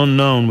becoming an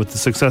unknown with the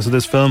success of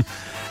this film.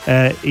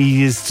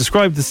 He has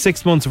described the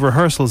 6 months of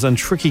rehearsals and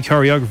tricky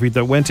choreography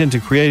that went into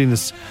creating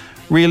this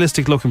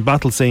realistic looking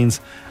battle scenes.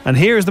 And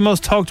here is the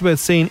most talked about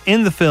scene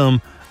in the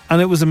film,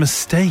 and it was a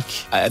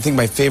mistake. I think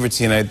my favorite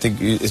scene, I think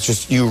it's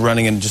just you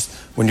running and just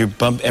when you're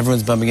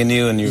everyone's bumping into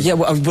you and you. Yeah,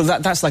 well,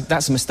 that's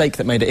a mistake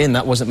that made it in.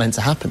 That wasn't meant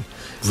to happen.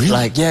 Really?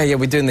 Like, yeah,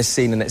 we're doing this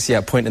scene and it's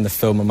a point in the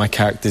film and my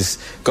character's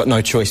got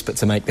no choice but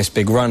to make this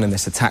big run and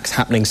this attack's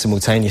happening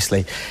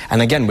simultaneously.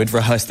 And again, we'd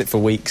rehearsed it for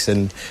weeks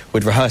and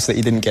we'd rehearsed that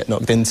you didn't get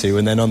knocked into,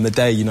 and then on the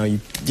day, you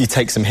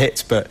take some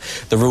hits, but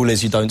the rule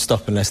is you don't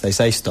stop unless they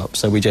say stop.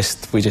 So we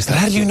just. But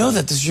how do you know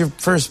that this is your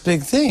first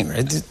big thing,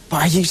 right?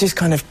 Well, you just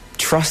kind of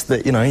trust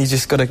that you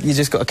just got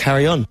to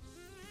carry on.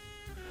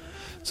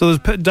 So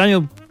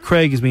Daniel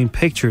Craig is being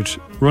pictured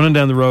running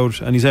down the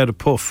road, and he's out of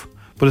puff.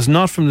 But it's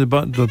not from the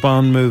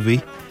Bond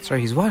movie.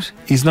 Sorry, he's what?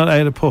 He's not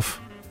out of puff,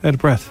 out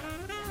of breath.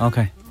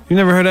 Okay. You've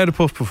never heard out of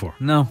puff before?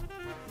 No.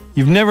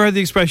 You've never heard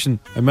the expression,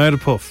 I'm out of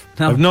puff?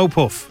 No. I've no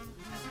puff?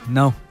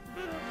 No.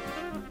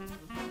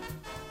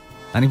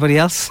 Anybody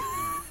else?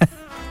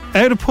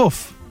 Out of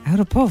puff. Out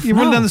of puff. You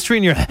run down the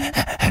street and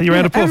you're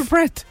out of puff. Out of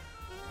breath.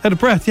 Out of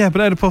breath, yeah,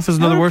 but out of puff is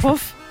another word.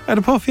 Puff? Out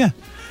of puff, yeah.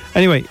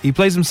 Anyway, he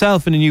plays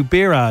himself in a new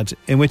beer ad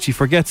in which he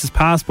forgets his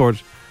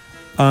passport,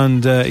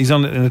 and he's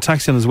in a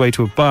taxi on his way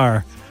to a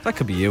bar. That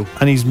could be you.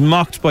 And he's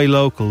mocked by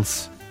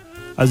locals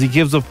as he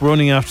gives up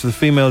running after the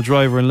female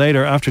driver, and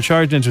later, after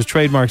changing into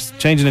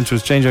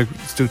his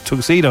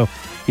tuxedo,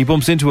 he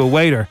bumps into a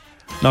waiter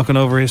knocking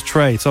over his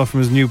tray. It's all from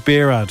his new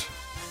beer ad.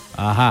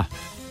 Aha.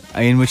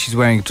 In which he's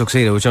wearing a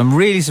tuxedo, which I'm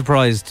really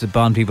surprised the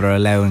Bond people are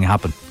allowing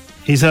happen.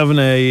 He's having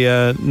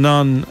a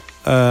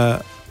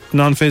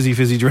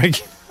non-fizzy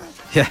drink.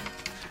 Yeah.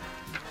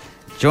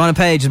 Joanna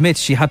Page admits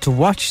she had to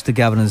watch the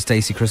Gavin and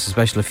Stacey Christmas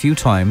special a few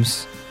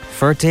times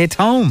for it to hit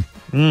home.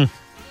 Be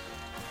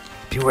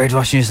weird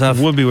watching yourself.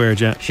 Would be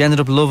weird, yeah. She ended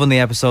up loving the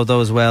episode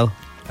though as well.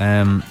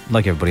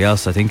 Like everybody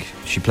else, I think.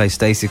 She plays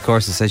Stacey, of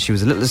course, and said she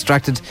was a little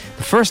distracted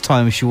the first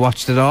time she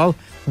watched it all.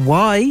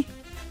 Why?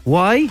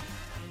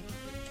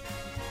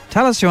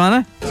 Tell us,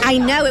 Joanna. I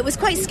know, it was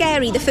quite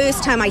scary the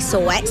first time I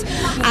saw it,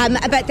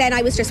 but then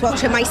I was just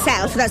watching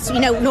myself. That's,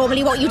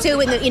 normally what you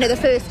do in the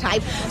first time.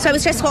 So I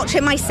was just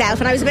watching myself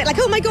and I was a bit like,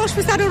 oh my gosh,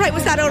 was that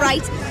all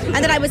right? And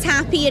then I was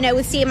happy,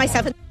 with seeing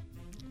myself. Is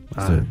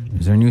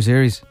there a new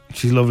series?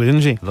 She's lovely,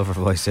 isn't she? Love her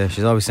voice, yeah.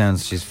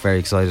 She's very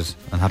excited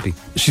and happy.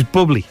 She's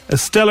bubbly. A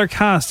stellar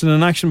cast and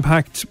an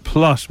action-packed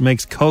plot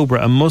makes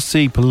Cobra a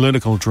must-see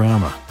political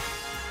drama.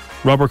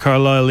 Robert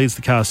Carlyle leads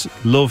the cast.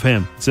 Love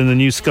him. It's in the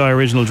new Sky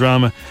original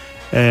drama.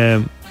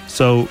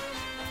 So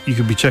you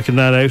could be checking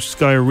that out.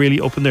 Sky are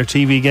really upping their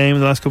TV game in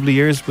the last couple of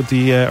years with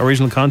the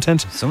original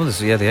content. Some of this,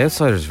 The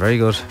Outsiders, very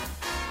good.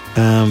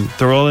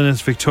 They're all in it.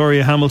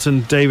 Victoria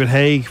Hamilton, David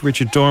Haig,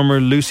 Richard Dormer,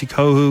 Lucy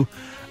Cohu.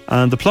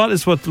 And the plot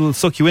is what will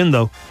suck you in,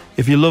 though.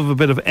 If you love a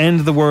bit of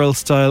end-of-the-world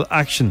style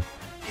action,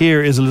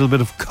 here is a little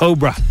bit of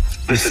Cobra.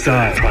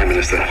 Mr. Prime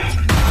Minister,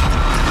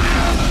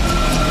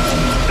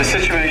 The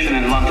situation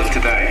in London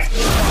today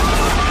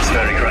is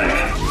very grave.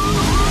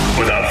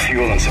 Without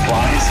fuel and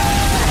supplies,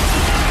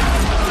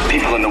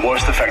 people in the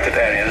worst affected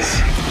areas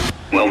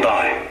will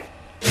die.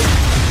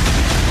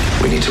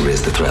 We need to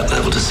raise the threat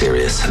level to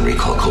serious and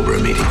recall Cobra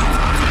immediately.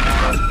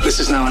 This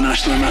is now a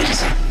national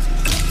emergency.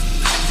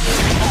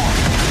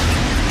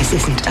 This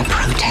isn't a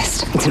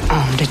protest. It's an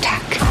armed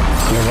attack.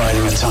 You're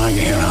riding a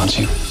tiger here, aren't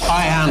you?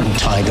 I am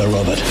Tiger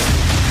Robert.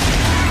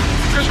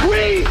 Because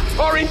we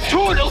are in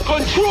total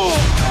control.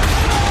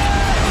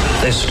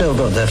 They've still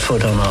got their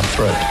foot on our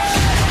throat.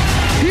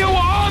 You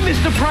are,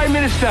 Mr. Prime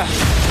Minister.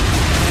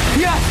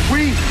 Yes,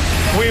 we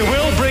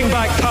will bring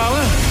back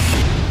power.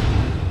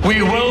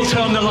 We will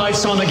turn the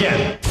lights on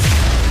again.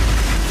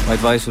 My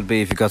advice would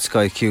be, if you got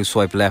Sky Q,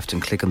 swipe left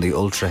and click on the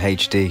Ultra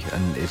HD,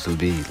 and it'll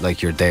be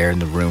like you're there in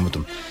the room with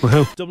them.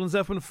 Dublin's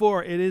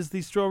F1-4. It is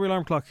the Strawberry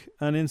Alarm Clock,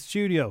 and in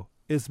studio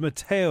is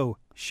Matteo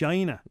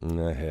Shaina.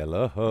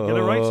 Hello. Get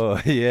it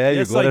right? Yeah,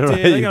 yes, you got it I right.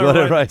 did. You got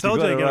it right. I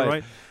told you I got it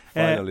right.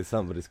 Finally,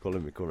 somebody's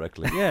calling me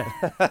correctly. Yeah.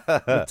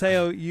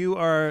 Matteo, you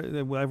are,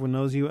 well, everyone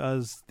knows you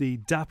as the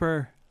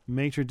dapper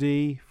Maitre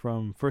D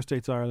from First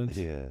Dates Ireland.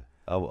 Yeah.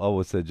 I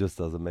would say just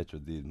as a Maitre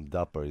D,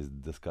 dapper is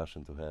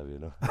discussion to have, you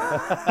know.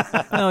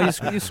 No,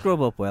 you scrub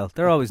up well.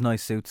 They're always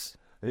nice suits.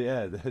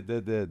 Yeah,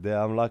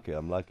 I'm lucky.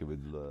 I'm lucky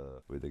with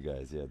the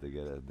guys. Yeah,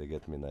 they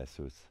get me nice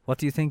suits. What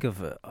do you think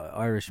of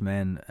Irish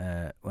men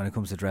when it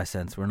comes to dress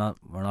sense? We're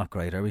not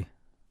great, are we?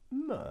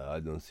 No, I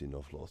don't see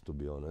no flaws, to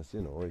be honest. You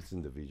know, it's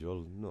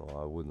individual. No,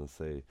 I wouldn't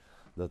say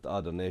that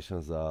other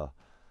nations are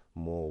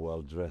more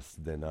well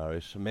dressed than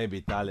Irish. Maybe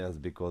Italians,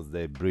 because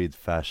they breed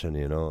fashion,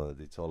 you know.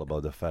 It's all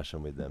about the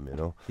fashion with them, you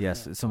know.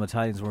 Yes, some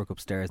Italians work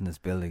upstairs in this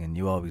building, and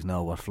you always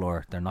know what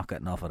floor they're not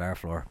getting off at our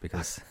floor,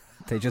 because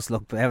they just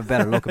they have a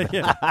better look of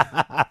it.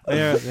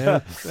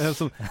 Yeah.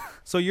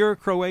 So you're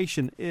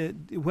Croatian.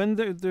 When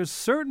there's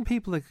certain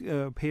people that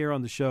appear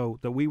on the show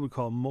that we would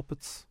call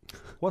Muppets.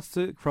 What's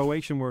the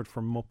Croatian word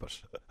for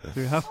Muppet?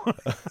 Do you have one?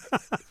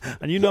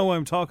 And you know what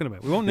I'm talking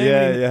about. We won't name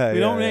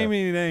name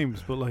any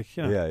names, but like,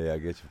 you know. Yeah, I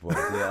get your point.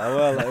 Yeah,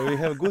 well, we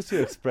have good few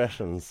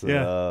expressions. Which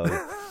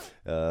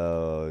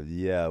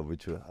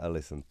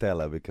listen,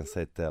 tele. We can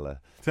say tele.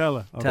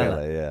 Tele. Okay.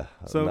 Tele, yeah.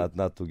 So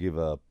not to give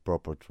a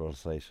proper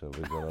translation.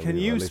 Can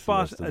you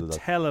spot a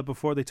tele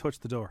before they touch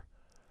the door?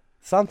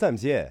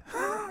 Sometimes, yeah.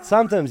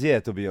 Sometimes, yeah,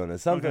 to be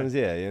honest. Sometimes,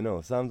 yeah, you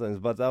know. Sometimes,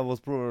 but I was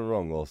proven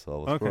wrong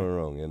also. Proven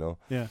wrong, you know.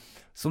 Yeah.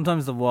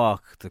 Sometimes the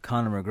walk, the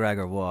Conor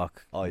McGregor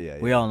walk. Oh, yeah.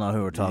 We all know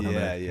who we're talking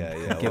about. Yeah.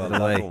 Give well,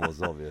 it away. That one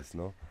was obvious,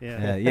 no?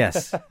 Yeah.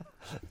 Yes.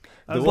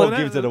 The walk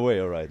gives it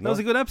away, all right. That was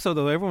a good episode,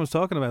 though. Everyone was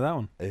talking about that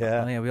one.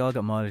 Yeah. Oh, yeah, we all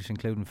got mileage,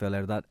 including Phil,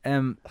 out of that.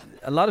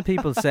 A lot of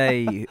people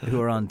say who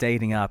are on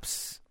dating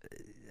apps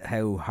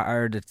how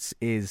hard it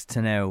is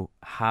to now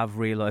have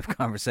real life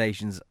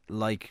conversations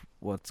like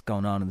what's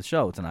going on in the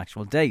show. It's an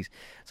actual date.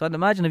 So I'd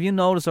imagine, have you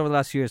noticed over the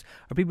last few years,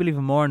 are people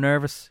even more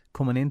nervous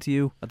coming into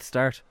you at the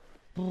start?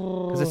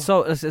 Because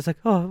it's like,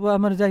 oh, well,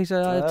 I'm on a date.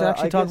 I have to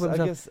actually talk about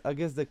myself. I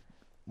guess that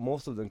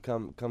most of them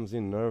comes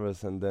in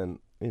nervous, and then,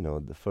 you know,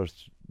 the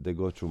first they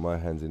go through my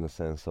hands in a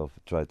sense of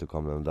try to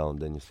calm them down.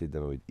 Then you sit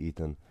them with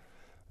Ethan,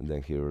 and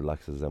then he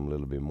relaxes them a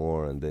little bit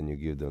more, and then you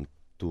give them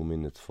 2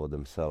 minutes for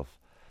themselves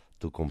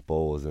to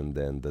compose, and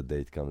then the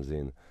date comes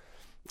in.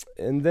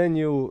 And then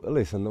you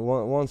listen,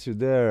 once you're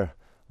there,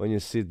 when you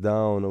sit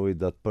down with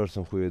that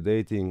person who you're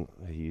dating,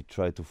 you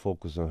try to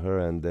focus on her,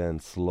 and then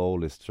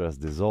slowly stress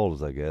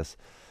dissolves, I guess,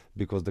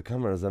 because the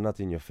cameras are not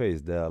in your face.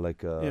 They are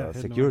like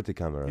security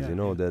cameras, you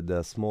know,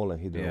 they're small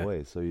and hidden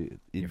away. So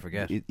you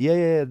forget.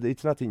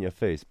 It's not in your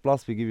face.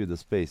 Plus we give you the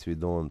space. We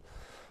don't,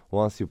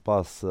 once we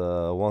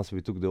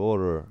took the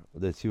order,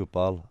 that's you,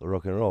 pal,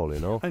 rock and roll,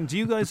 you know. And do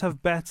you guys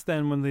have bets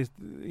then when they,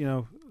 you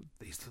know,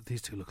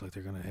 these two look like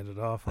they're going to hit it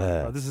off,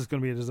 or this is going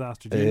to be a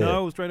disaster? Do you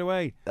know straight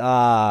away?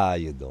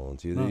 You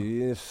don't.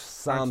 You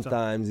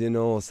sometimes, you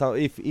know. So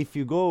if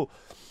you go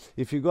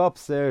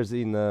upstairs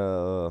in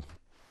the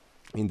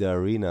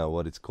arena,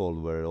 what it's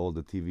called, where all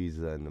the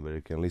TVs and where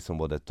you can listen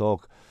what they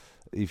talk,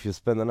 if you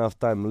spend enough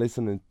time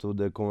listening to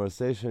the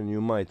conversation,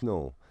 you might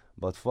know.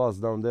 But for us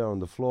down there on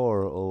the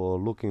floor or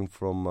looking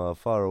from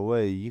far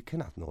away, you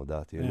cannot know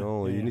that, you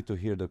know. You need to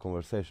hear the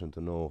conversation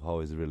to know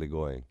how it's really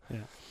going.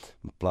 Yeah.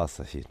 Plus,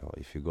 you know,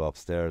 if you go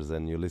upstairs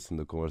and you listen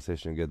to the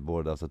conversation, you get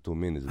bored after 2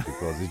 minutes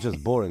because it's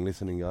just boring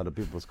listening to other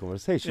people's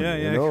conversation.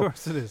 You know? Of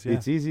course it is. Yeah.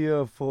 It's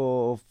easier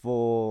for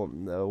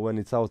when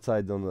it's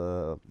outside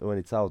when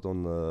it's out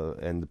on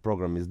and the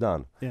program is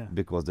done. Yeah.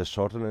 Because they're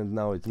shortened and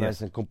now it's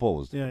nice and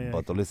composed.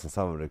 But to listen to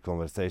some of the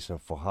conversation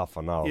for half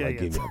an hour,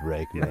 give me a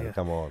break, man.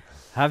 Come on.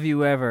 Have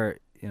you ever,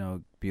 you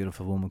know,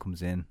 beautiful woman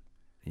comes in,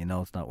 you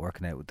know it's not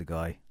working out with the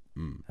guy.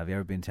 Have you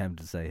ever been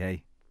tempted to say,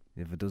 hey,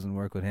 if it doesn't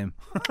work with him?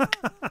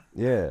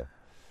 Yeah.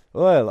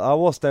 Well, I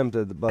was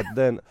tempted, but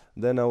then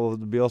I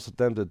would be also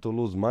tempted to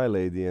lose my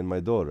lady and my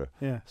daughter.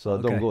 Yeah. So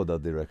I don't go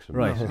that direction.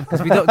 Right.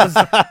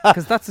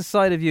 Because that's a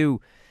side of you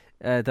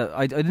that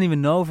I didn't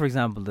even know, for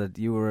example, that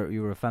you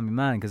were a family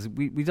man, because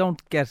we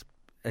don't get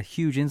a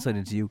huge insight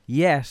into you.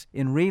 Yet,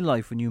 in real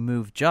life, when you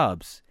moved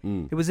jobs,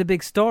 it was a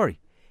big story.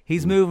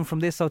 he's moving from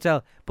this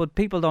hotel. But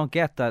people don't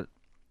get that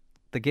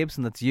the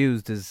Gibson that's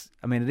used is,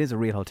 I mean, it is a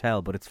real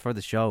hotel, but it's for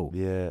the show.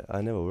 Yeah,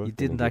 I never worked. You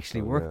didn't in actually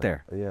Gibson, work yeah.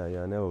 there.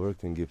 Yeah, I never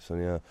worked in Gibson.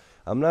 Yeah,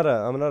 I'm not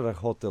a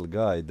hotel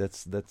guy. That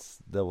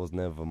was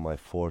never my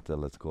forte.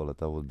 Let's call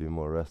it. I would be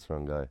more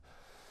restaurant guy.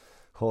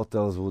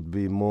 Hotels would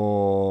be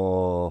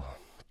more,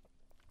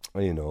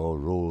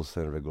 rules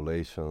and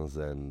regulations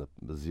and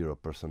zero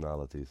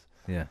personalities.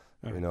 Yeah.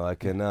 I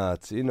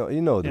cannot. The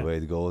Yeah. way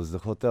it goes. The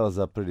hotels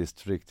are pretty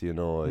strict.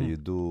 You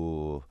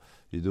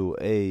do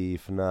A,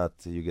 if not,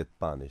 you get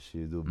punished.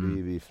 You do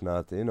B, if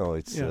not,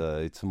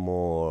 it's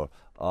more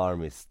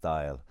army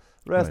style.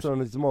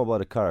 Restaurant is more about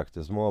the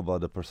characters, more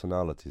about the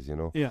personalities.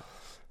 Yeah.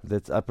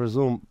 That I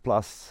presume.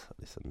 Plus,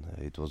 listen,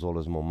 it was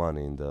always more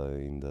money in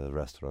the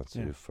restaurants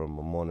from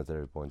a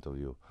monetary point of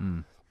view.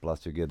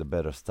 Plus, you get the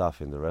better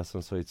stuff in the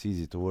restaurant, so it's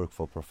easy to work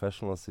for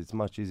professionals. It's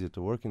much easier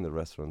to work in the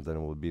restaurant than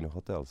it would be in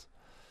hotels.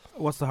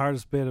 What's the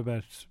hardest bit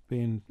about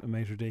being a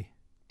maitre d'?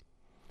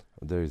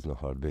 There is no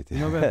hard bit.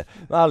 No bit.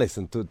 Well,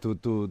 listen,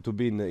 to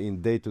be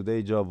in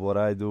day-to-day job, what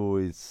I do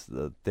is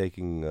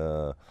taking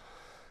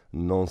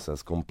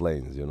nonsense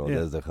complaints.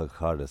 That's the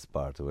hardest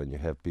part, when you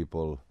have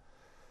people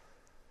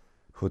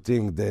who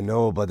think they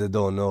know but they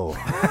don't know.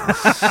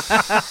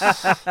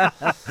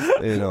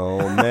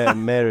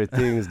 Mary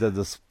thinks that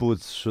the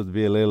spoots should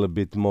be a little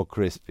bit more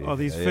crispy. Oh,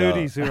 these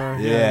foodies who are...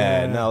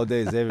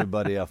 Nowadays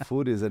everybody are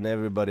foodies and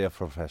everybody are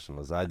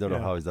professionals. I don't know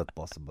how is that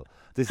possible.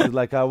 This is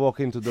like I walk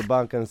into the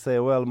bank and say,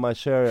 well, my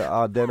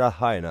share, they're not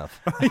high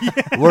enough.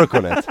 Work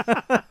on it.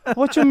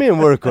 What you mean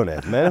work on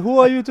it, man? Who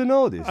are you to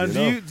know this? And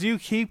do you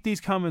keep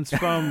these comments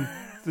from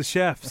the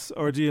chefs,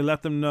 or do you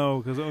let them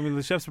know? Because,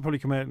 the chefs will probably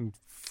come out and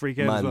freak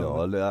out as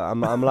well. No,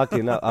 I'm lucky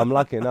enough. I'm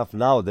lucky enough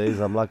nowadays.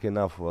 I'm lucky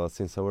enough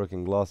since I work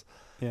in Gloss.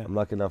 Yeah. I'm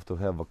lucky enough to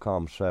have a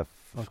calm chef,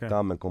 Okay.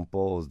 calm and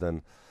composed,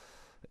 and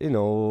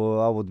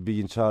I would be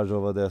in charge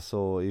over there.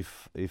 So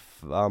if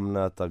I'm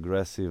not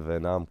aggressive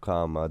and I'm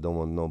calm, I don't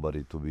want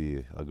nobody to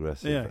be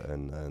aggressive. Yeah.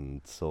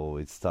 And so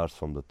it starts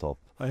from the top.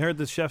 I heard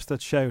the chefs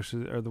that shout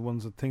are the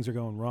ones that things are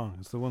going wrong.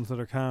 It's the ones that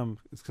are calm.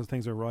 It's because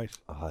things are right.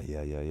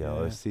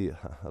 Yeah. I see.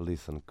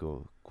 Listen,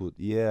 good.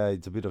 Yeah,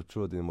 it's a bit of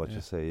truth in what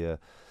you say. Yeah.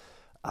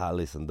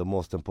 Listen, the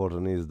most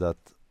important is that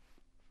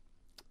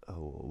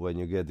when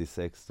you get this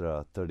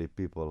extra 30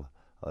 people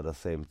at the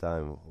same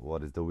time,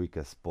 what is the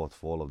weakest spot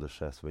for all of the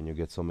chefs? When you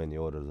get so many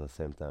orders at the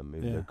same time,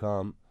 if they're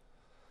calm,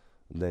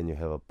 then you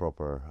have a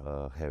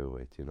proper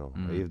heavyweight.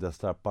 If they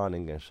start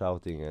panicking and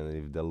shouting, and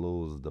if they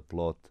lose the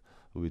plot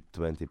with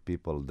 20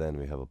 people, then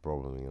we have a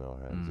problem in our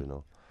hands.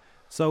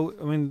 So,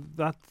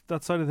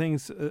 that side of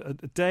things, a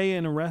day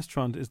in a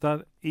restaurant, is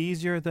that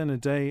easier than a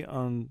day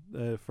on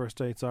First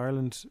Dates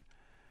Ireland?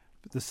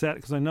 The set,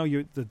 because I know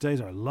the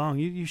days are long.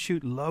 You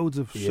shoot loads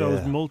of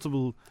shows,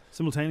 multiple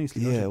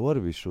simultaneously. Yeah, what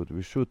do we shoot?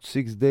 We shoot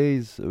 6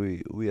 days.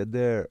 We are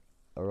there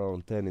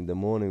around 10 in the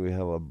morning. We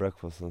have our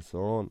breakfast and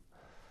so on.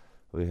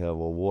 We have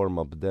a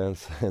warm-up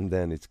dance, and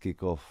then it's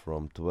kick-off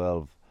from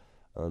 12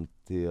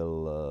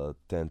 until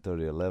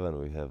 10:30, 11.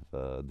 We have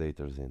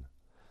daters in.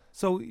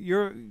 So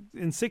you're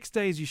in 6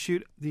 days. You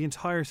shoot the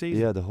entire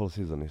season. Yeah, the whole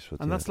season is shot.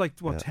 And that's like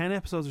 10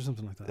 episodes or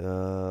something like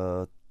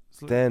that.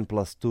 10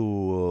 plus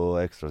 2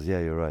 extras. Yeah,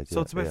 you're right.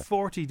 So it's about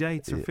 40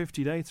 dates or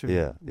 50 dates. Or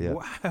yeah.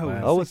 Wow.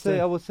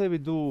 I would say we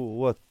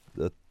do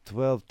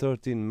 12,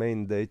 13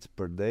 main dates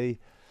per day.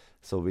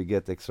 So we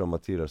get extra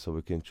material, so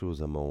we can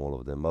choose among all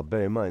of them. But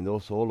bear in mind,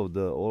 also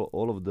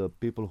all of the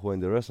people who are in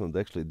the restaurant are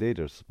actually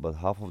daters, but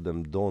half of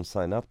them don't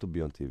sign up to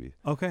be on TV.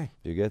 Okay.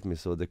 You get me?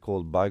 So they're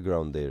called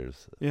background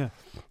daters. Yeah.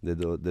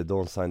 They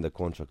don't sign the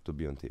contract to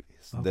be on TV.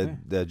 So Okay.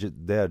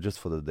 they are just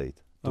for the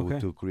date. Okay.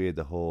 To create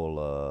the whole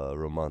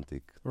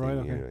romantic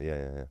thing here.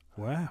 Yeah.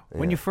 Wow. Yeah.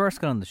 When you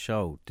first got on the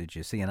show, did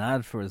you see an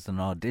ad for it as an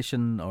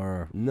audition,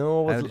 or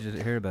no? How did you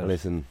hear about it?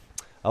 Listen,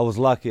 I was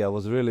lucky. I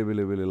was really,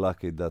 really, really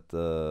lucky that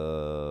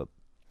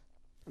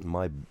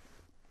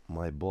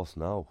my boss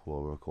now, who I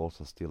work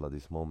also still at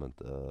this moment,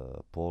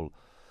 Paul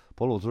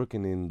was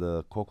working in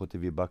the Coco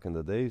TV back in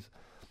the days,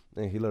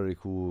 and Hillary,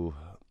 who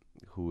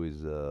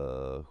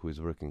is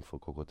working for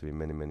Coco TV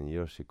many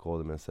years, she called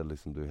him and said,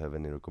 "Listen, do you have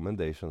any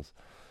recommendations?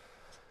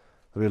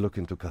 We're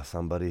looking to cast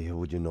somebody.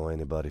 Would you know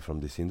anybody from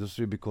this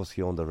industry?" Because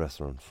he owned a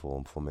restaurant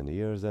for many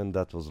years, and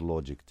that was a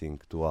logic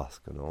thing to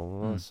ask,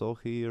 So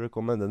he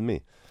recommended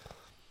me.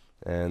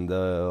 And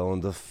on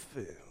the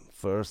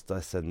first, I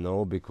said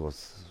no,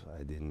 because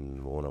I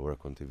didn't want to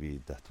work on TV.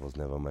 That was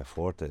never my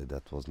forte.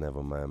 That was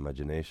never my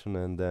imagination.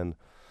 And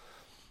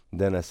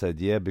then I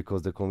said yeah,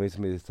 because they convinced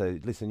me. They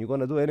said, "Listen, you're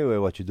gonna do anyway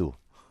what you do.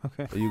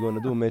 Okay. You're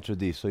gonna do Maitre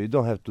d', so you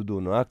don't have to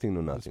do no acting,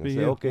 no nothing." I be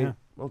said, you,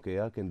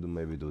 okay, I can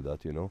maybe do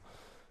that,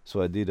 So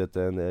I did it,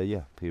 and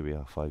here we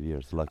are, 5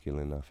 years,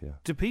 luckily enough, yeah.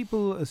 Do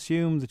people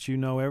assume that you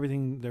know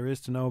everything there is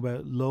to know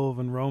about love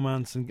and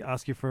romance and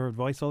ask you for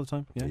advice all the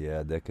time?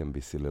 Yeah, they can be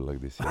silly like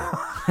this, yeah.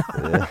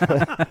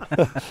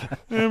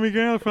 Yeah, my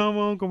girlfriend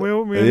won't come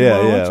out with me Yeah.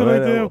 anymore. What should I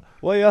do?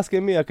 Why are you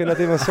asking me? I cannot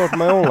even sort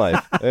my own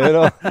life,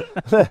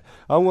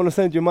 I'm going to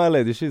send you my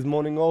lady. She's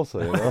mourning also,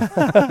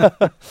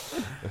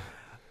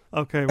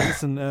 Okay, well,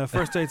 listen,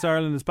 First Dates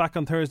Ireland is back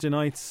on Thursday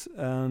nights,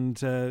 and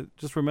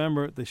just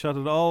remember, they shot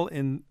it all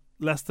in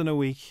less than a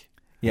week.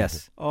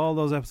 Yes. All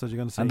those episodes you're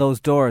going to see. And those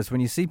doors,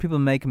 when you see people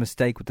make a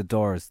mistake with the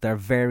doors, they're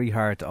very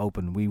hard to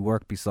open. We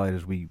work beside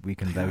it. We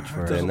can vouch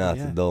for They're it.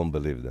 not. Don't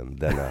believe them.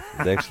 They're not.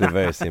 They're actually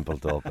very simple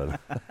to open.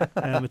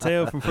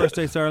 Matteo from First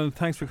Dates Ireland,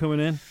 thanks for coming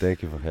in.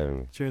 Thank you for having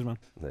me. Cheers, man.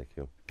 Thank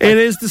you. It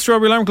is the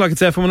Strawberry Alarm Clock.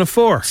 It's FM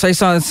 104. So I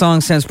saw that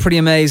song sounds pretty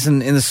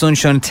amazing in the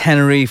sunshine of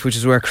Tenerife, which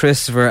is where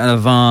Christopher and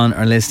Yvonne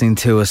are listening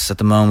to us at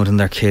the moment, and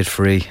they're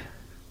kid-free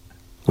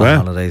on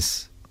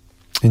holidays.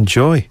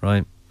 Enjoy.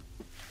 Right.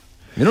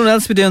 You know what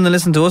else we doing than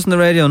listen to us on the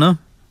radio, no?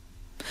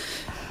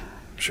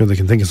 I'm sure they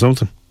can think of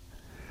something.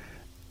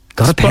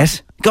 Got a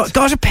pet?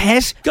 Got a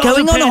pet?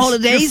 Going on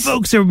holidays? Your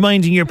folks are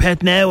minding your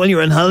pet now while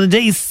you're on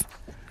holidays.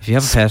 If you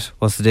have a pet,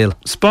 what's the deal?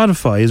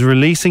 Spotify is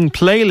releasing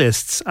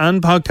playlists and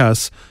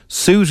podcasts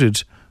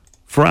suited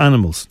for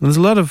animals. And there's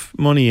a lot of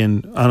money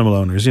in animal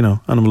owners,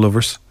 animal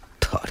lovers.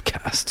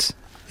 Podcasts.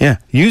 Yeah.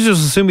 Users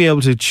will soon be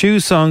able to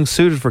choose songs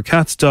suited for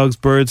cats, dogs,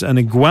 birds, and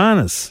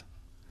iguanas.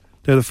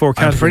 They're the 4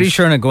 categories. I'm pretty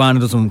sure an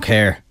iguana doesn't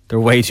care. They're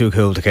way too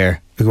cool to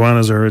care.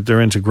 Iguanas they're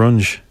into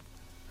grunge.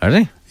 Are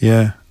they?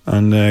 Yeah,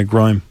 and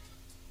grime.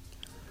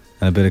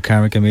 And a bit of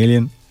Karma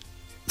Chameleon.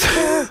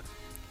 That's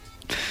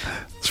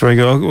very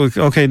good.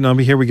 Okay,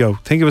 Nobby, here we go.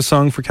 Think of a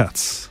song for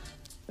cats.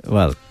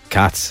 Well,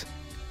 cats.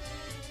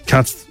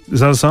 Cats,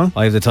 is that a song?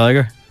 Eye of the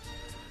Tiger.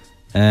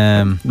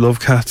 Love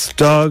cats.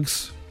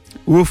 Dogs.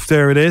 Woof,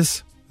 there it is.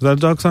 Is that a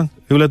dog song?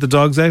 Who Let the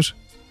Dogs Out?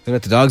 Who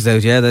Let the Dogs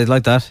Out, yeah, they'd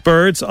like that.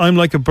 Birds, I'm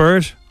Like a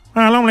Bird.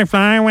 I'll only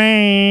fly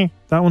away.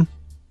 That one.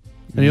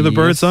 Any other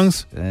bird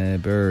songs?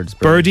 Birds.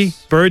 Birdie.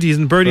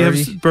 Isn't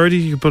Birdie? Birdie,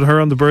 you could put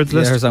her on the birds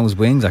list. Yeah, her song was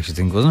Wings, actually, I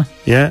think, wasn't it?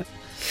 Yeah.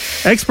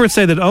 Experts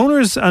say that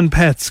owners and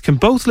pets can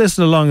both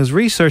listen along, as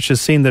research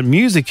has seen that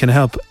music can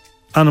help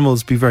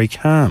animals be very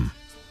calm.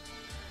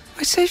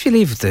 I'd say if you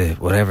leave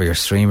your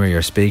streamer,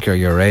 your speaker,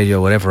 your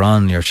radio, whatever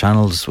on your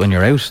channels when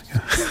you're out.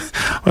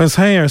 Well,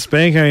 say your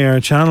speaker, your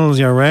channels,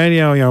 your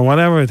radio, your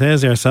whatever it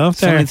is yourself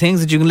there. So many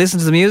things that you can listen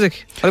to the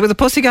music. What about the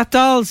Pussycat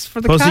Dolls for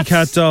the cats?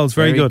 Pussycat Dolls,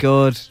 very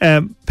good.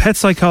 Pet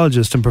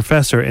psychologist and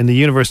professor in the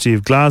University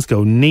of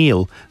Glasgow,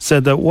 Neil,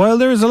 said that while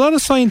there is a lot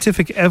of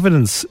scientific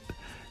evidence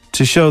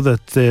to show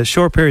that the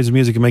short periods of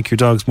music can make your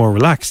dogs more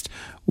relaxed,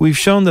 we've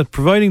shown that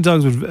providing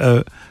dogs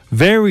with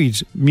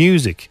varied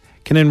music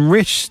can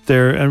enrich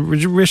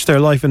their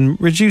life and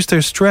reduce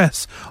their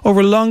stress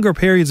over longer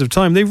periods of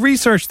time. They've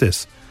researched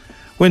this.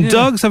 When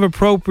dogs have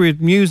appropriate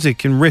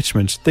music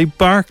enrichment, they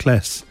bark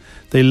less,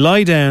 they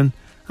lie down,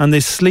 and they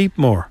sleep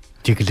more.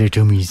 Jiggle their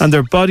tummies. And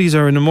their bodies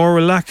are in a more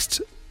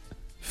relaxed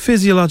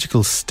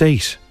physiological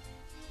state.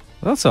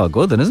 Well, that's all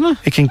good then, isn't it?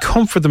 It can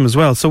comfort them as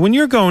well. So when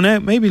you're going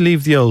out, maybe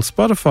leave the old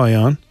Spotify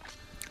on.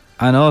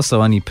 And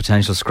also any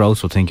potential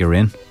scroats will think you're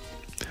in.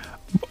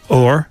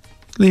 Or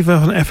leave it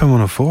on FM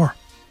 104.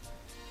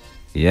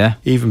 Yeah.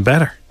 Even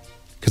better.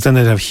 Because then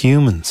they'd have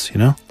humans,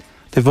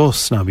 They've us,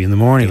 Snobby, in the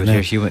morning. They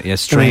would hear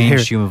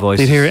strange human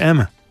voices. They'd hear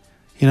Emma,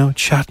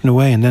 chatting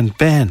away, and then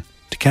Ben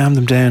to calm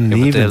them down in the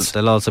evenings.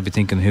 They'll also be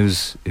thinking,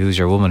 who's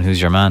your woman, who's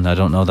your man? I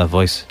don't know that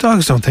voice.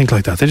 Dogs don't think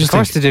like that. They just of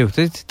course they do.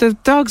 The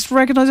dogs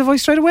recognise a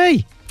voice straight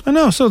away. I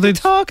know, so they'd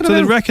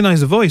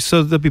recognise the voice,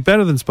 so they'd be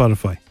better than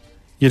Spotify.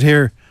 You'd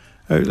hear,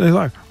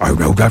 like, I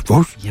know that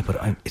voice. Yeah,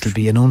 but it'll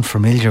be an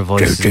unfamiliar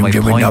voice, is my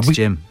point,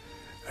 Jim.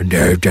 And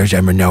there's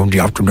Emma now in the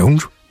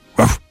afternoons.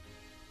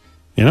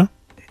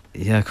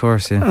 Yeah, of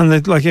course, yeah.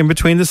 And like in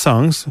between the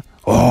songs.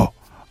 Oh,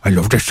 I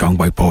love this song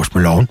by Post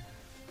Malone.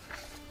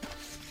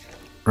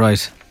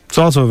 Right. It's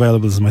also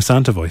available as my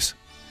Santa voice.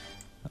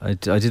 I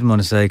didn't want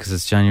to say because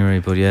it's January,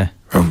 but yeah.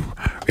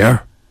 Yeah.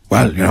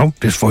 Well,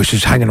 this voice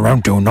is hanging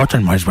around doing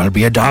nothing. Might as well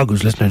be a dog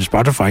who's listening to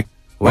Spotify.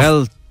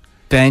 Well,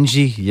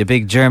 Benji, you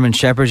big German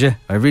shepherd, you.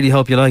 I really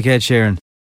hope you like Ed Sheeran.